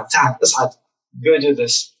 yalla, iqra, ta'al, is'ad, go do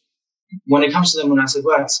this." When it comes to the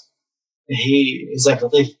munasibat, he's like,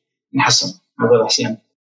 "Latif and Hassan, my brother Hassan."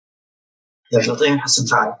 He's like, "Latif and Hassan,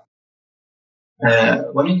 ta'al.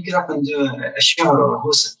 Why don't you get up and do a shi'r or a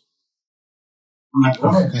husa?" I'm like,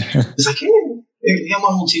 "Oh." He's like, "Hey, your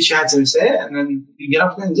mom will teach you how to say it, and then you get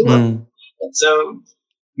up there and do it." So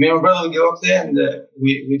me and my brother would go up there, and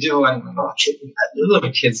we do, and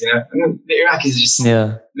little kids, I mean, the Iraqis just,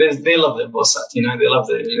 they love their bosat, they love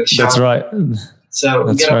the shout. That's right. So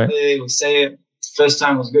we get up there, we say it. First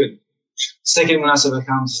time was good. Second munasabah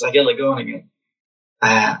comes, it's like, "Yalla, go on again."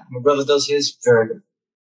 My brother does his, very good.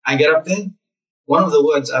 I get up there. One of the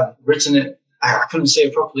words, I've written it I couldn't say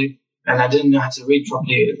it properly, and I didn't know how to read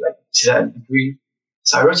properly, like to that degree.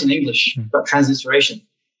 So I wrote in English, but transliteration.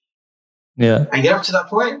 Yeah. I get up to that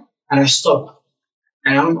point, and I stop.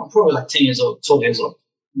 And I'm probably like 10 years old, 12 years old.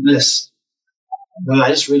 This. But I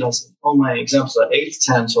just realized all my examples are 8,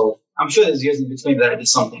 10, 12. I'm sure there's years in between that I did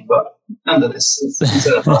something, but nonetheless, it's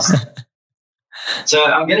instead of us. So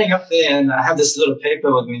I'm getting up there, and I have this little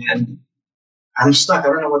paper with me, and I'm stuck. I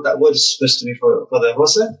don't know what that word is supposed to be for the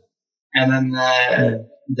Hausa. And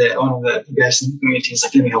then one of the guys in the community is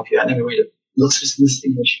like, let me help you out. Let me read it. Looks just this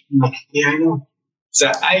English. I'm like, yeah, I know.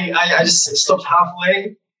 So I just stopped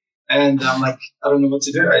halfway, and I'm like, I don't know what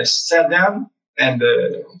to do. I just sat down and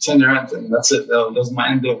turned around, and that's it. That was my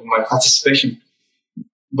end of my participation.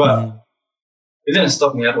 But it didn't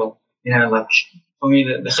stop me at all. You know, like for me,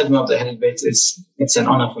 the khidmah of the Ahlul Bayt it's an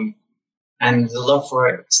honor for me, and the love for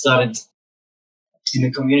it started in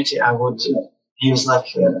the community. He was like,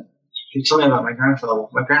 he told me about my grandfather.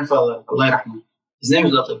 My grandfather, Allah Rahman, his name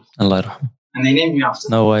is Latif. Allah Rahman. And they named me after.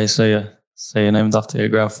 No way. So you're named after your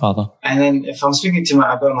grandfather. And then if I'm speaking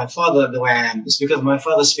about my father the way I am, it's because my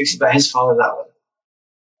father speaks about his father that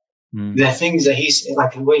way. There are things that he's,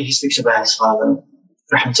 like the way he speaks about his father,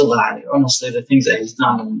 rahmatullah alayhi, honestly, the things that he's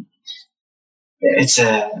done, it's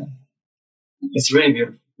really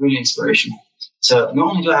beautiful, really inspirational. So not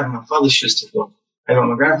only do I have my father's shoes to fill, I got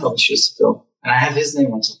my grandfather's shoes to fill, and I have his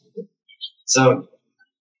name on top of it. So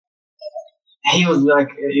he was like,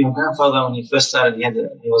 your grandfather, when he first started,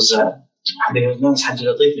 he was known as Hajj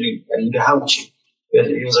Latif al-Bahawchi.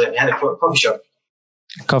 He had a coffee shop.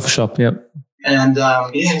 Coffee shop, yep. And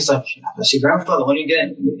he's like, that's your grandfather. When you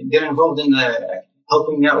get involved in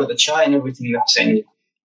helping me out with the chai and everything, you have to say, I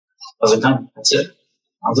was like, done. That's it.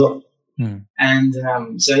 I'll do it. And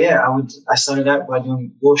I started out by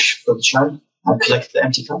doing wash for the chai. I collect the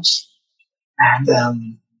empty cups. And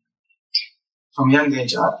from a young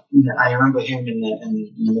age, I remember hearing in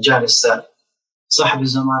the majalis that Sahib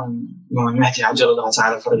al-Zaman, Imam Mahdi Ajjalallahu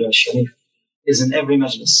Ta'ala Farajah al-Sharif, is in every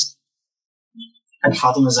majlis. And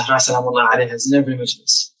Fatima Zahra Salamullah alayha is in every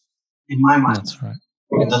majlis. In my mind, that's right.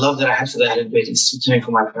 And the love that I had for the Ahlul Bayt instituting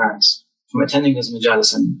for my parents, from attending those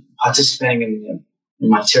majalis and participating in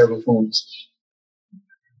my terrible forms.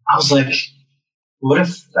 I was like, what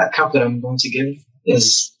if that cup that I'm going to give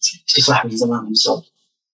is to Sahib al-Zaman himself?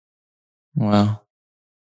 Wow.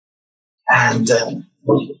 And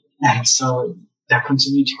so that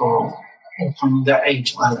continued to go from that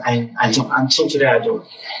age. I don't, until today, I do.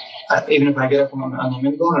 Even if I get up on the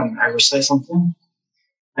minbar and I recite something,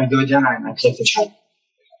 I go down and I collect the chai.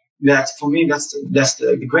 That for me, that's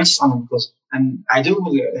the greatest honor, and I do it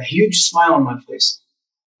with a huge smile on my face,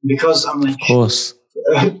 because I'm like, of course,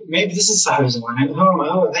 maybe this is Sahib Zaman. How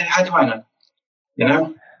do I know? You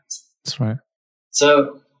know? That's right.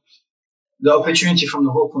 So the opportunity from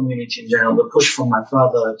the whole community in general, the push from my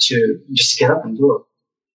father to just get up and do it,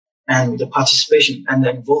 and the participation and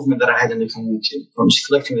the involvement that I had in the community, from just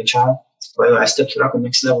collecting the chai, whether I stepped it up the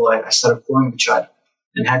next level, I started pouring the chai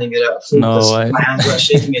and handing it out. No way. My hands weren't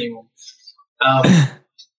shaking anymore.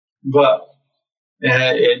 But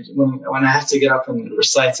when I have to get up and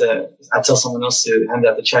recite, I tell someone else to hand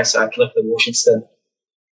out the chai, so I collect the wash instead.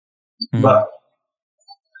 But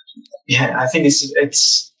yeah, I think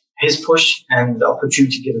it's his push and the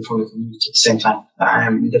opportunity given from the community at the same time. I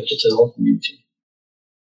am indebted to the whole community.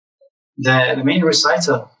 The main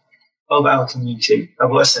reciter of our community,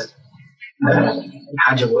 Abu Asad,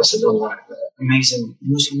 Hajj Abu Asad,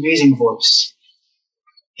 most amazing voice.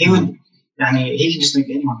 He can just make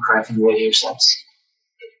anyone cry from the way he recites.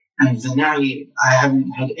 And the na'i, I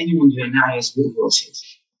haven't had anyone do a na'i as beautiful as his.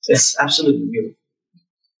 It's absolutely beautiful.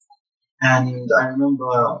 And I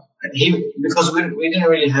remember because we didn't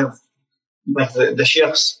really have, like the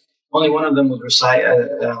sheikhs, only one of them would recite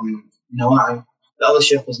nawa'i. The other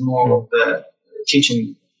sheikh was more of the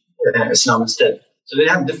teaching Islam instead. So they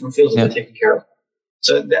have different fields that they're taking care of.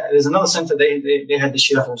 So there's another center they had the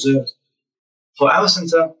sheikh reserved. For our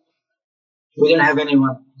center, we didn't have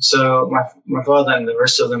anyone. So my father and the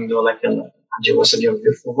rest of them, they were like, Haji said, you have a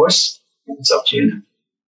beautiful voice. It's up to you now.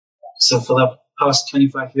 So for the past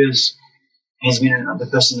 25 years, he's been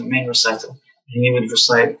the main reciter. He would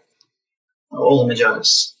recite all the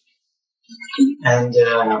majalis. And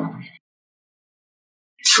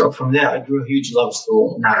from there, I grew a huge love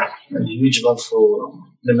for Nara, and a huge love for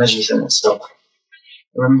the majlis in itself.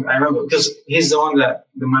 I remember because he's the one that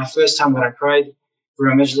my first time that I cried for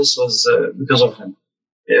a majlis was because of him.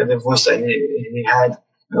 Yeah, the voice that he had.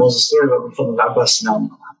 It was a story about Fadl Abbas now.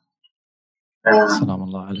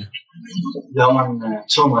 The one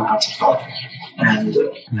told me how to talk, and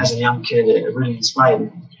as a young kid, it really inspired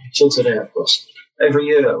me. till today, of course. Every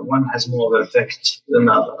year, one has more of an effect than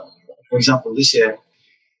the other. For example, this year,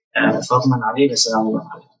 Fatima al-Ali, the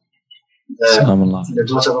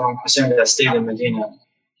daughter of Imam Hussein that stayed in Medina,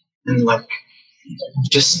 and like,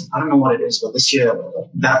 just, I don't know what it is, but this year,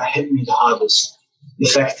 that hit me the hardest. The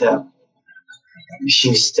fact that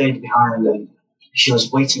she stayed behind and she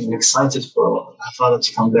was waiting and excited for her father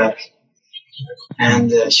to come back.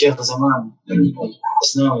 And Sheikh Zaman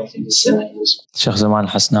Hasnawi, I think his name was. Sheikh Zaman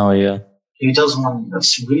Hasnawi, yeah. He does one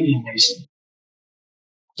that's really amazing.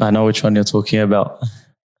 I know which one you're talking about.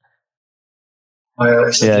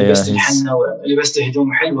 لبست الحنة ولبست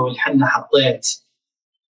هدوم حلوة والحنة حطيت.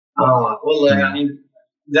 والله يعني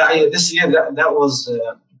this year that was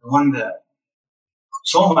the one that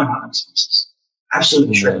saw my heart.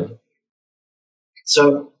 Absolutely sure.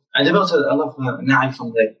 So I developed a love for Na'i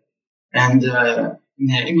from there. And in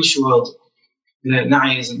the English world, the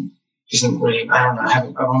Na'i isn't really, I don't know,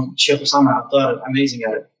 I want Sheikh Osama Attar, amazing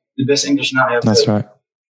at it. The best English Na'i I've That's heard. right.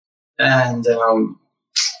 And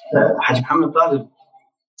Haji Muhammad Talib.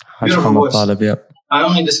 Haji Muhammad Talib, yeah. I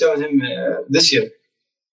only discovered him this year.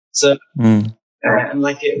 So, and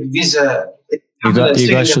like these you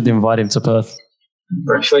guys should invite him to Perth.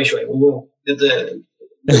 We will.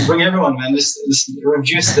 Bring everyone, man. Just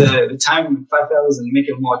reduce the time 5 hours and make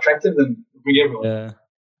it more attractive and bring everyone. Yeah,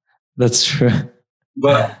 that's true.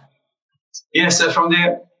 But yeah, so from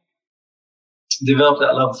there, developed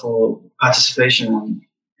that love for participation.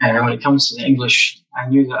 And when it comes to the English, I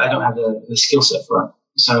knew that I don't have the skill set for it.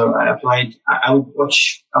 So I applied. I would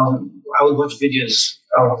watch videos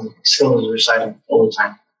of scholars reciting all the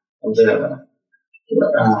time of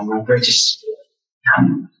my greatest,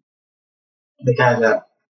 the guy that,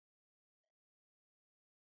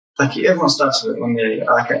 like, everyone starts with it when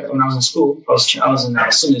when I was in school. I was in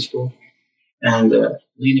Sunni school and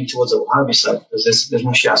leaning towards the Wahhabi side because there's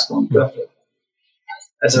no Shia school in Perth.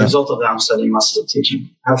 As a result of that, I'm studying master's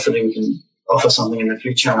teaching. Hopefully, we can offer something in the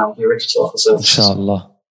future, and I'll be ready to offer services.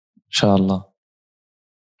 Inshallah.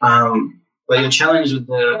 But you're challenged with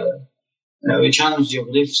your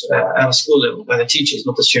beliefs at a school level by the teachers,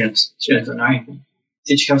 not the students. Students don't know anything.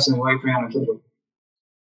 The teacher comes to me, why are you praying on the Qibla?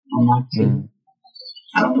 I'm like,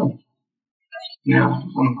 I don't know.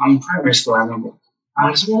 I'm in primary school, I remember.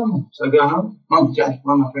 I just don't know. So I go home, Mom, Dad,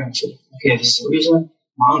 why am I praying? So, okay, this is the reason.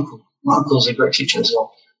 My uncle is a great teacher as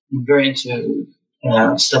well. I'm very into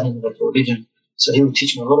studying the religion. So he would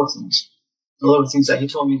teach me a lot of things. A lot of things that he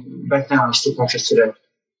told me back then, I still practice today.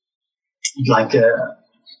 Like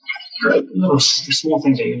little small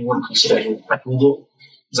things that you wouldn't consider, like wudu.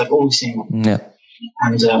 It's like always saying. Yeah.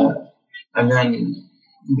 And then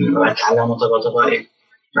like Allama Tabatabai,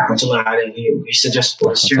 Rahmatullah alayhi, he suggests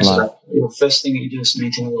for students that the first thing you do is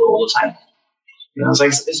maintain wudu all the time. You know, it's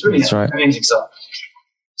like it's really amazing stuff.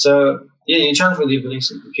 So yeah, you challenge with your beliefs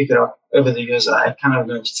and pick it up. Over the years, I kind of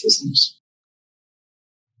learned a few things.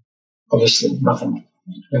 Obviously, nothing.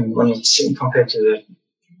 And when it's compared to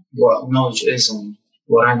what knowledge is and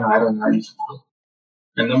what I know, I don't know anything.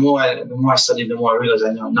 And the more I study, the more I realize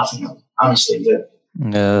I know nothing. Honestly,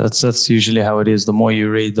 yeah, that's usually how it is. The more you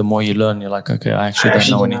read, the more you learn. You're like, okay, I actually don't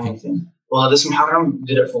know anything. Well, this Muharram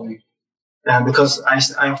did it for me, because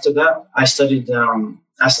after that I studied.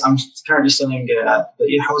 I'm currently studying the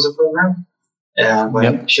E-Hawza program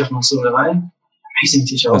by Sheikh Mansour Al-Ghali, amazing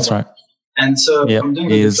teacher. That's right. And so I'm doing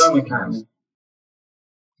the diploma currently.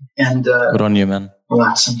 And good on you, man.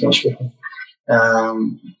 Allah,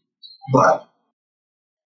 but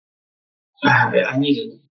I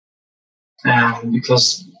needed it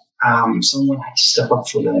because someone had to step up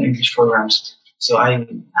for the English programs. So I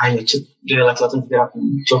took like Latif get up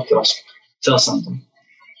and talk to us, tell us something.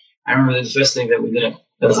 I remember the first day that we did it.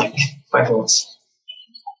 There was like 5 of us,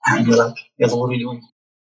 and we're like, "What are you doing?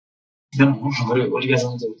 What do you guys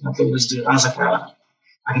want to do?" Okay, let's do it. I was like,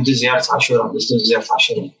 "I can do Ziyarat Ashura. Let's do Ziyarat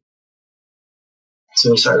Ashura."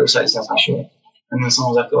 So we started reciting Ziyarat Ashura, and then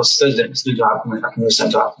someone was like, "Oh, it's Thursday. Let's do Dua." I can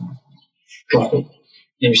recite Dua. Cool.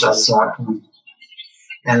 Then we started Dua.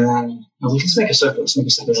 And then let's make a circle. Let's make a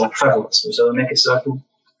circle. There's like 5 of us, so we make a circle.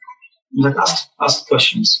 Like ask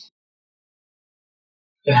questions.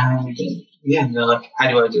 And and they're like, how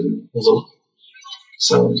do I do wudu?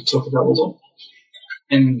 So we talk about wudu.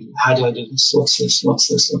 And how do I do this? What's this?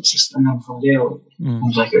 And then from there, I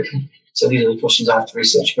was like, okay, so these are the questions I have to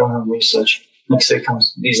research. Go home, research. Next day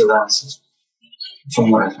comes, these are the answers from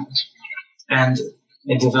what I found. And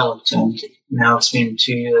it developed, and now it's been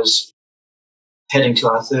 2 years heading to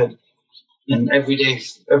our 3rd. And every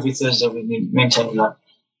Thursday, we've been maintaining that.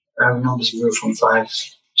 Our numbers grew from 5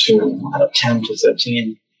 to 10 to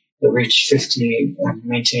 13. that reach 50 and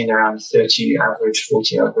maintain around 30 average,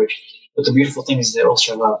 40 average. But the beautiful thing is they're all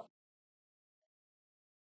shabab.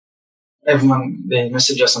 Everyone, they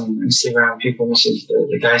message us on Instagram, people message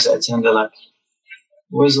the guys that attend, they're like,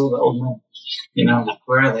 where's all the old men? You know, like,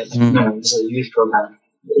 where are they? Like, no, this is a youth program,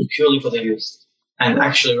 purely for the youth, and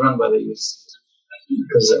actually run by the youth.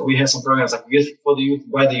 Because we have some programs like Youth for the Youth,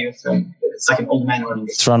 by the youth, and it's like an old man running.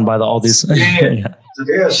 It's run by the oldies. Yeah. Like,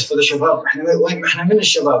 yes, for the shabab. I'm in the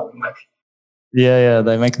shabab. I'm like, yeah,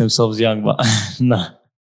 they make themselves young, but no.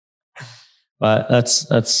 But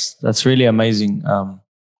that's really amazing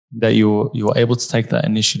that you were able to take that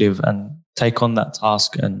initiative and take on that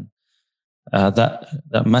task and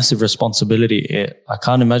that massive responsibility. I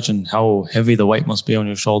can't imagine how heavy the weight must be on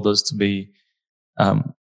your shoulders to be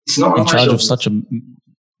it's not in charge of such a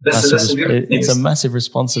it's a massive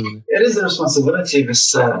responsibility. It is a responsibility, but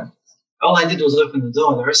all I did was open the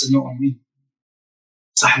door. The rest is not on me.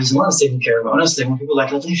 Sahib's not taking care of it. Honestly, when people are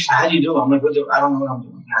like, Latif, how do you do it? I'm like, I don't know what I'm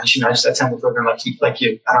doing. I just attend the program like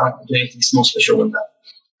you. I don't do anything more special than that.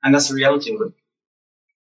 And that's the reality of it.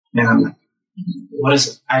 And I'm like, what is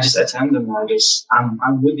it? I just attend and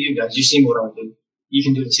I'm with you guys. You see what I do. You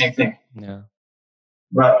can do the same thing. Yeah.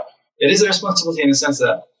 But it is a responsibility in the sense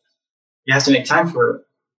that you have to make time for it.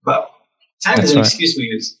 But time is an excuse we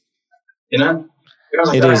use. You know?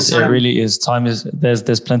 It is. It really is. Time is.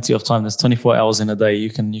 There's plenty of time. There's 24 hours in a day. You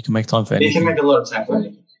can make time for anything. You can make a lot of time for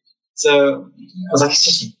anything. So I was like, it's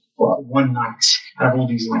just one night out of all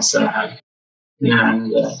these nights that I had. Yeah,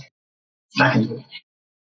 and I can do it.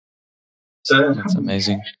 So that's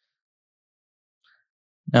amazing.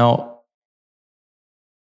 Now,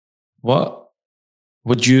 what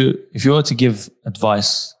would you, if you were to give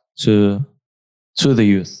advice to the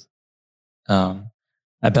youth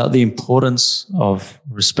about the importance of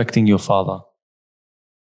respecting your father,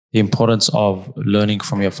 the importance of learning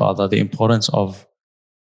from your father, the importance of,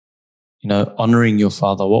 honoring your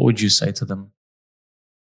father, what would you say to them?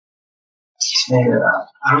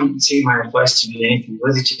 I don't see my advice to be anything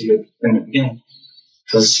worthy to you in the beginning,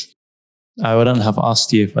 because I wouldn't have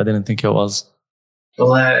asked you if I didn't think it was.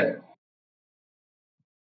 Well, I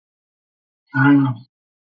don't know.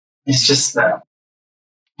 It's just that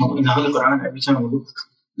in the Holy Quran, every time we look,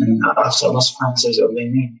 and after Allah subhanahu wa ta'ala says, obey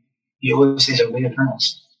me, He always says, obey your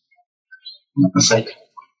parents. It's like,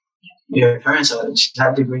 your parents are to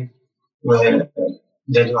that degree where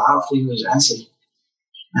their dua for you is answered.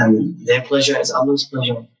 And their pleasure is Allah's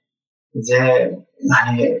pleasure. Look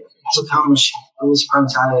how much Allah subhanahu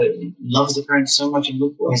wa ta'ala loves the parents so much and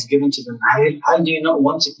look what He's given to them. How do you not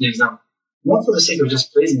want to please them? Not for the sake of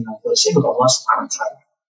just pleasing them, for the sake of Allah subhanahu wa ta'ala.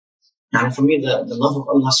 And for me, the love of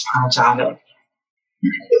Allah subhanahu wa ta'ala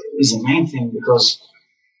is the main thing, because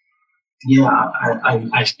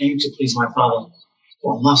I aim to please my father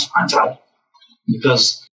for Allah subhanahu wa ta'ala,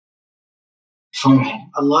 because from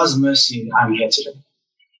Allah's mercy I'm here today.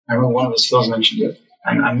 I remember one of his films mentioned it,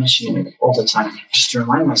 and I mention it all the time just to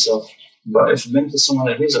remind myself. But if it meant for someone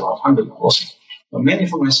that is, alhamdulillah, also. But mainly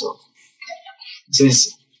for myself. It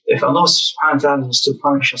says, if Allah subhanahu wa ta'ala was to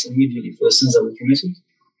punish us immediately for the sins that we committed,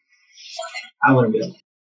 I wouldn't be here.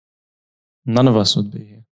 None of us would be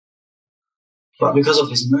here. But because of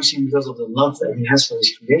His mercy and because of the love that He has for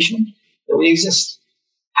His creation, that we exist.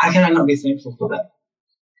 How can I not be thankful for that?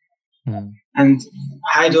 Mm. And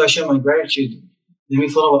how do I show my gratitude? Let me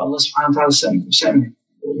follow what Allah subhanahu wa ta'ala sent me.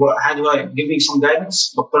 How do I give me some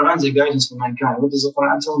guidance? The Quran is a guidance for mankind. What does the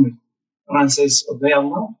Quran tell me? The Quran says, obey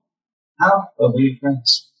Allah. How? Obey your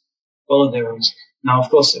parents. Follow their ways. Now, of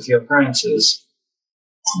course, if your parents is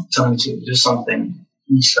telling you to do something,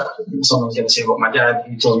 someone's going to say, well, my dad,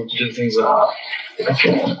 he told me to do things that are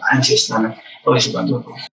anti-Islamic. Obviously, don't do it.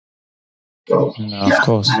 So, of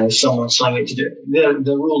course. And if someone's telling you to do it,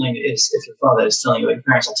 the ruling is, if your father is telling you, or your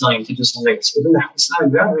parents are telling you to do something, it's not a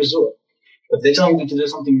ground resort. If they're telling you to do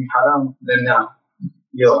something haram, then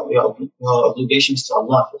your obligations to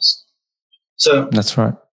Allah first. So that's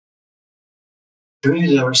right. Through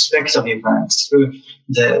the respect of your parents, through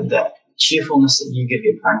the cheerfulness that you give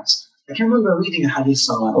your parents. I can remember reading a hadith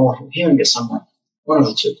somewhere or hearing it somewhere, one of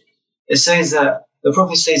the two. It says that the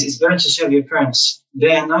Prophet says it's better to serve your parents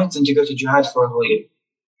day and night than to go to jihad for a whole year.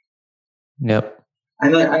 Yep.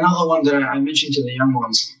 And then another one that I mentioned to the young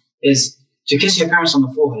ones is to kiss your parents on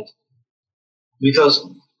the forehead. Because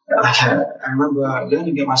I remember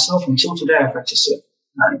learning it myself, until today I practice it.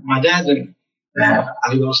 My dad and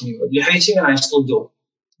Ali goes and I still do it.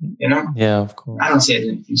 You know? Yeah, of course. I don't say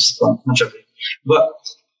it, it's much of it. But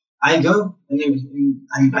I go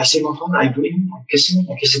and I see my father, I greet him, I kiss him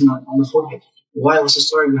on the forehead. Why? What's the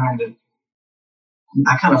story behind it?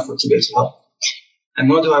 I can't afford to go to hell. And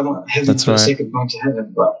nor do I want heaven That's for the right. sake of going to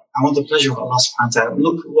heaven, but I want the pleasure of Allah subhanahu wa ta'ala.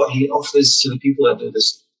 Look what He offers to the people that do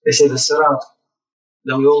this. They say the sirat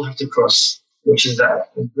that we all have to cross, which is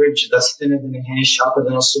that bridge that's thinner than a hair, sharper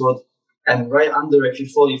than a sword, and right under it, if you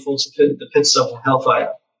fall to the pits of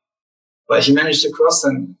hellfire. But if you manage to cross,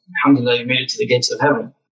 then alhamdulillah, you made it to the gates of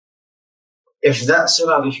heaven. If that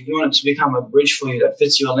sirat, if you want it to become a bridge for you that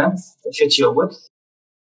fits your length, that fits your width,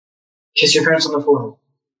 kiss your parents on the forehead.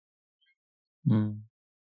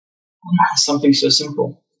 Something so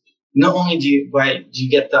simple. Not only do you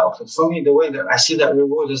get that offer. For me, the way that I see that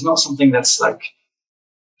reward is not something that's like,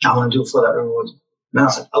 I want to do it for that reward. No,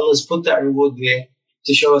 it's like Allah's put that reward there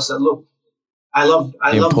to show us that, look, I love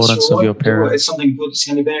the importance this reward. of your parents. It's something good. It's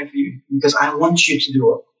going to benefit you because I want you to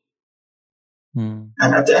do it. And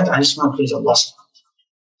at the end, I just want to please Allah.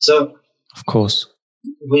 So, of course,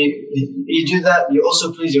 you do that. You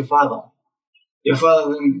also please your father. Your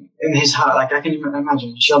father in his heart, like I can even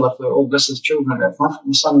imagine, inshallah, if we're all blessed as children, if my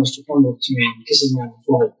son was to come up to me and kisses me on the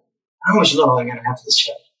forehead, how much love am I going to have for this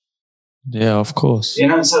child? Yeah, of course. You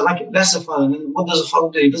know, so like that's the father. And what does a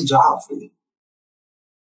father do? He does dua for you.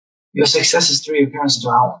 Your success is through your parents'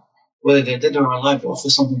 dua. Whether they're dead or alive, offer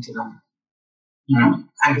something to them. You know?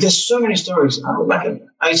 And there's so many stories. Like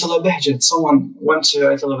Ayatollah Bahjat, someone went to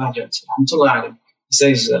Ayatollah Bahjat, he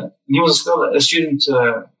says, he was a scholar, a student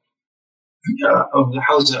of the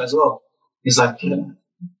Hawza as well. He's like, Ayatollah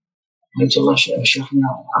Shaykhna,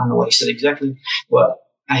 I don't know what he said exactly, but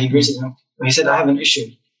he greeted him. But he said, I have an issue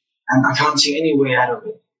and I can't see any way out of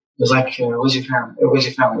it. He was like, where's your family? Where's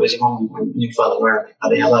your mom and your father? Where are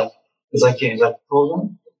they alive? He's like, yeah. He's like, hold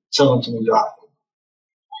on, tell them to make dua.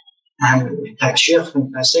 And like Shaykh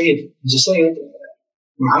Sayyid, he's a Sayyid,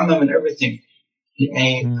 Muhammad and everything.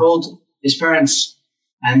 He called his parents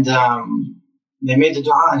and they made the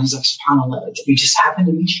dua, and he's like, subhanAllah, it just happened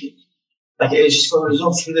immediately. Like it just got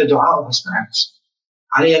resolved through the dua of his parents.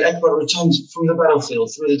 Ali al-Akbar returns from the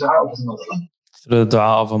battlefield through the dua of his mother. Through the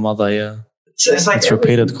dua of a mother, yeah. So it's like it's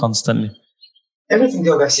repeated constantly. Everything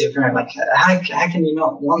goes back to your parent. Like, how can you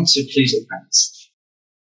not want to please your parents?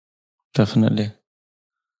 Definitely.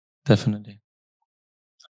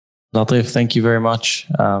 Latif, thank you very much.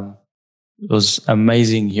 It was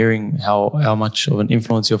amazing hearing how much of an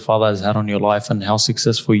influence your father has had on your life and how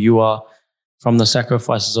successful you are from the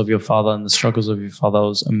sacrifices of your father and the struggles of your father. It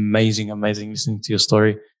was amazing listening to your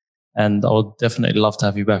story. And I would definitely love to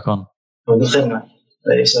have you back on.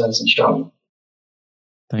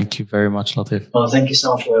 Thank you very much, Latif. Well, thank you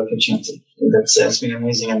so much for the opportunity. It's been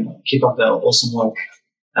amazing, and keep up the awesome work.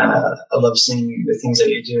 I love seeing the things that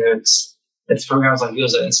you do. It's programs like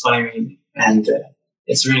yours that inspire me, and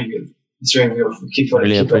it's really good. It's really beautiful. Keep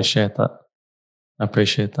really appreciate that. I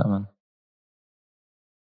appreciate that, man.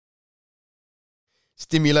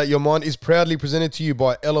 Stimulate Your Mind is proudly presented to you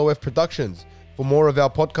by LOF Productions. For more of our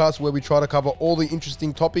podcasts where we try to cover all the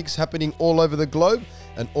interesting topics happening all over the globe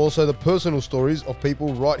and also the personal stories of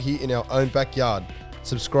people right here in our own backyard.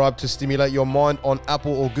 Subscribe to Stimulate Your Mind on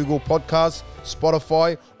Apple or Google Podcasts,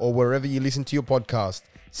 Spotify, or wherever you listen to your podcast.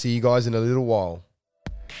 See you guys in a little while.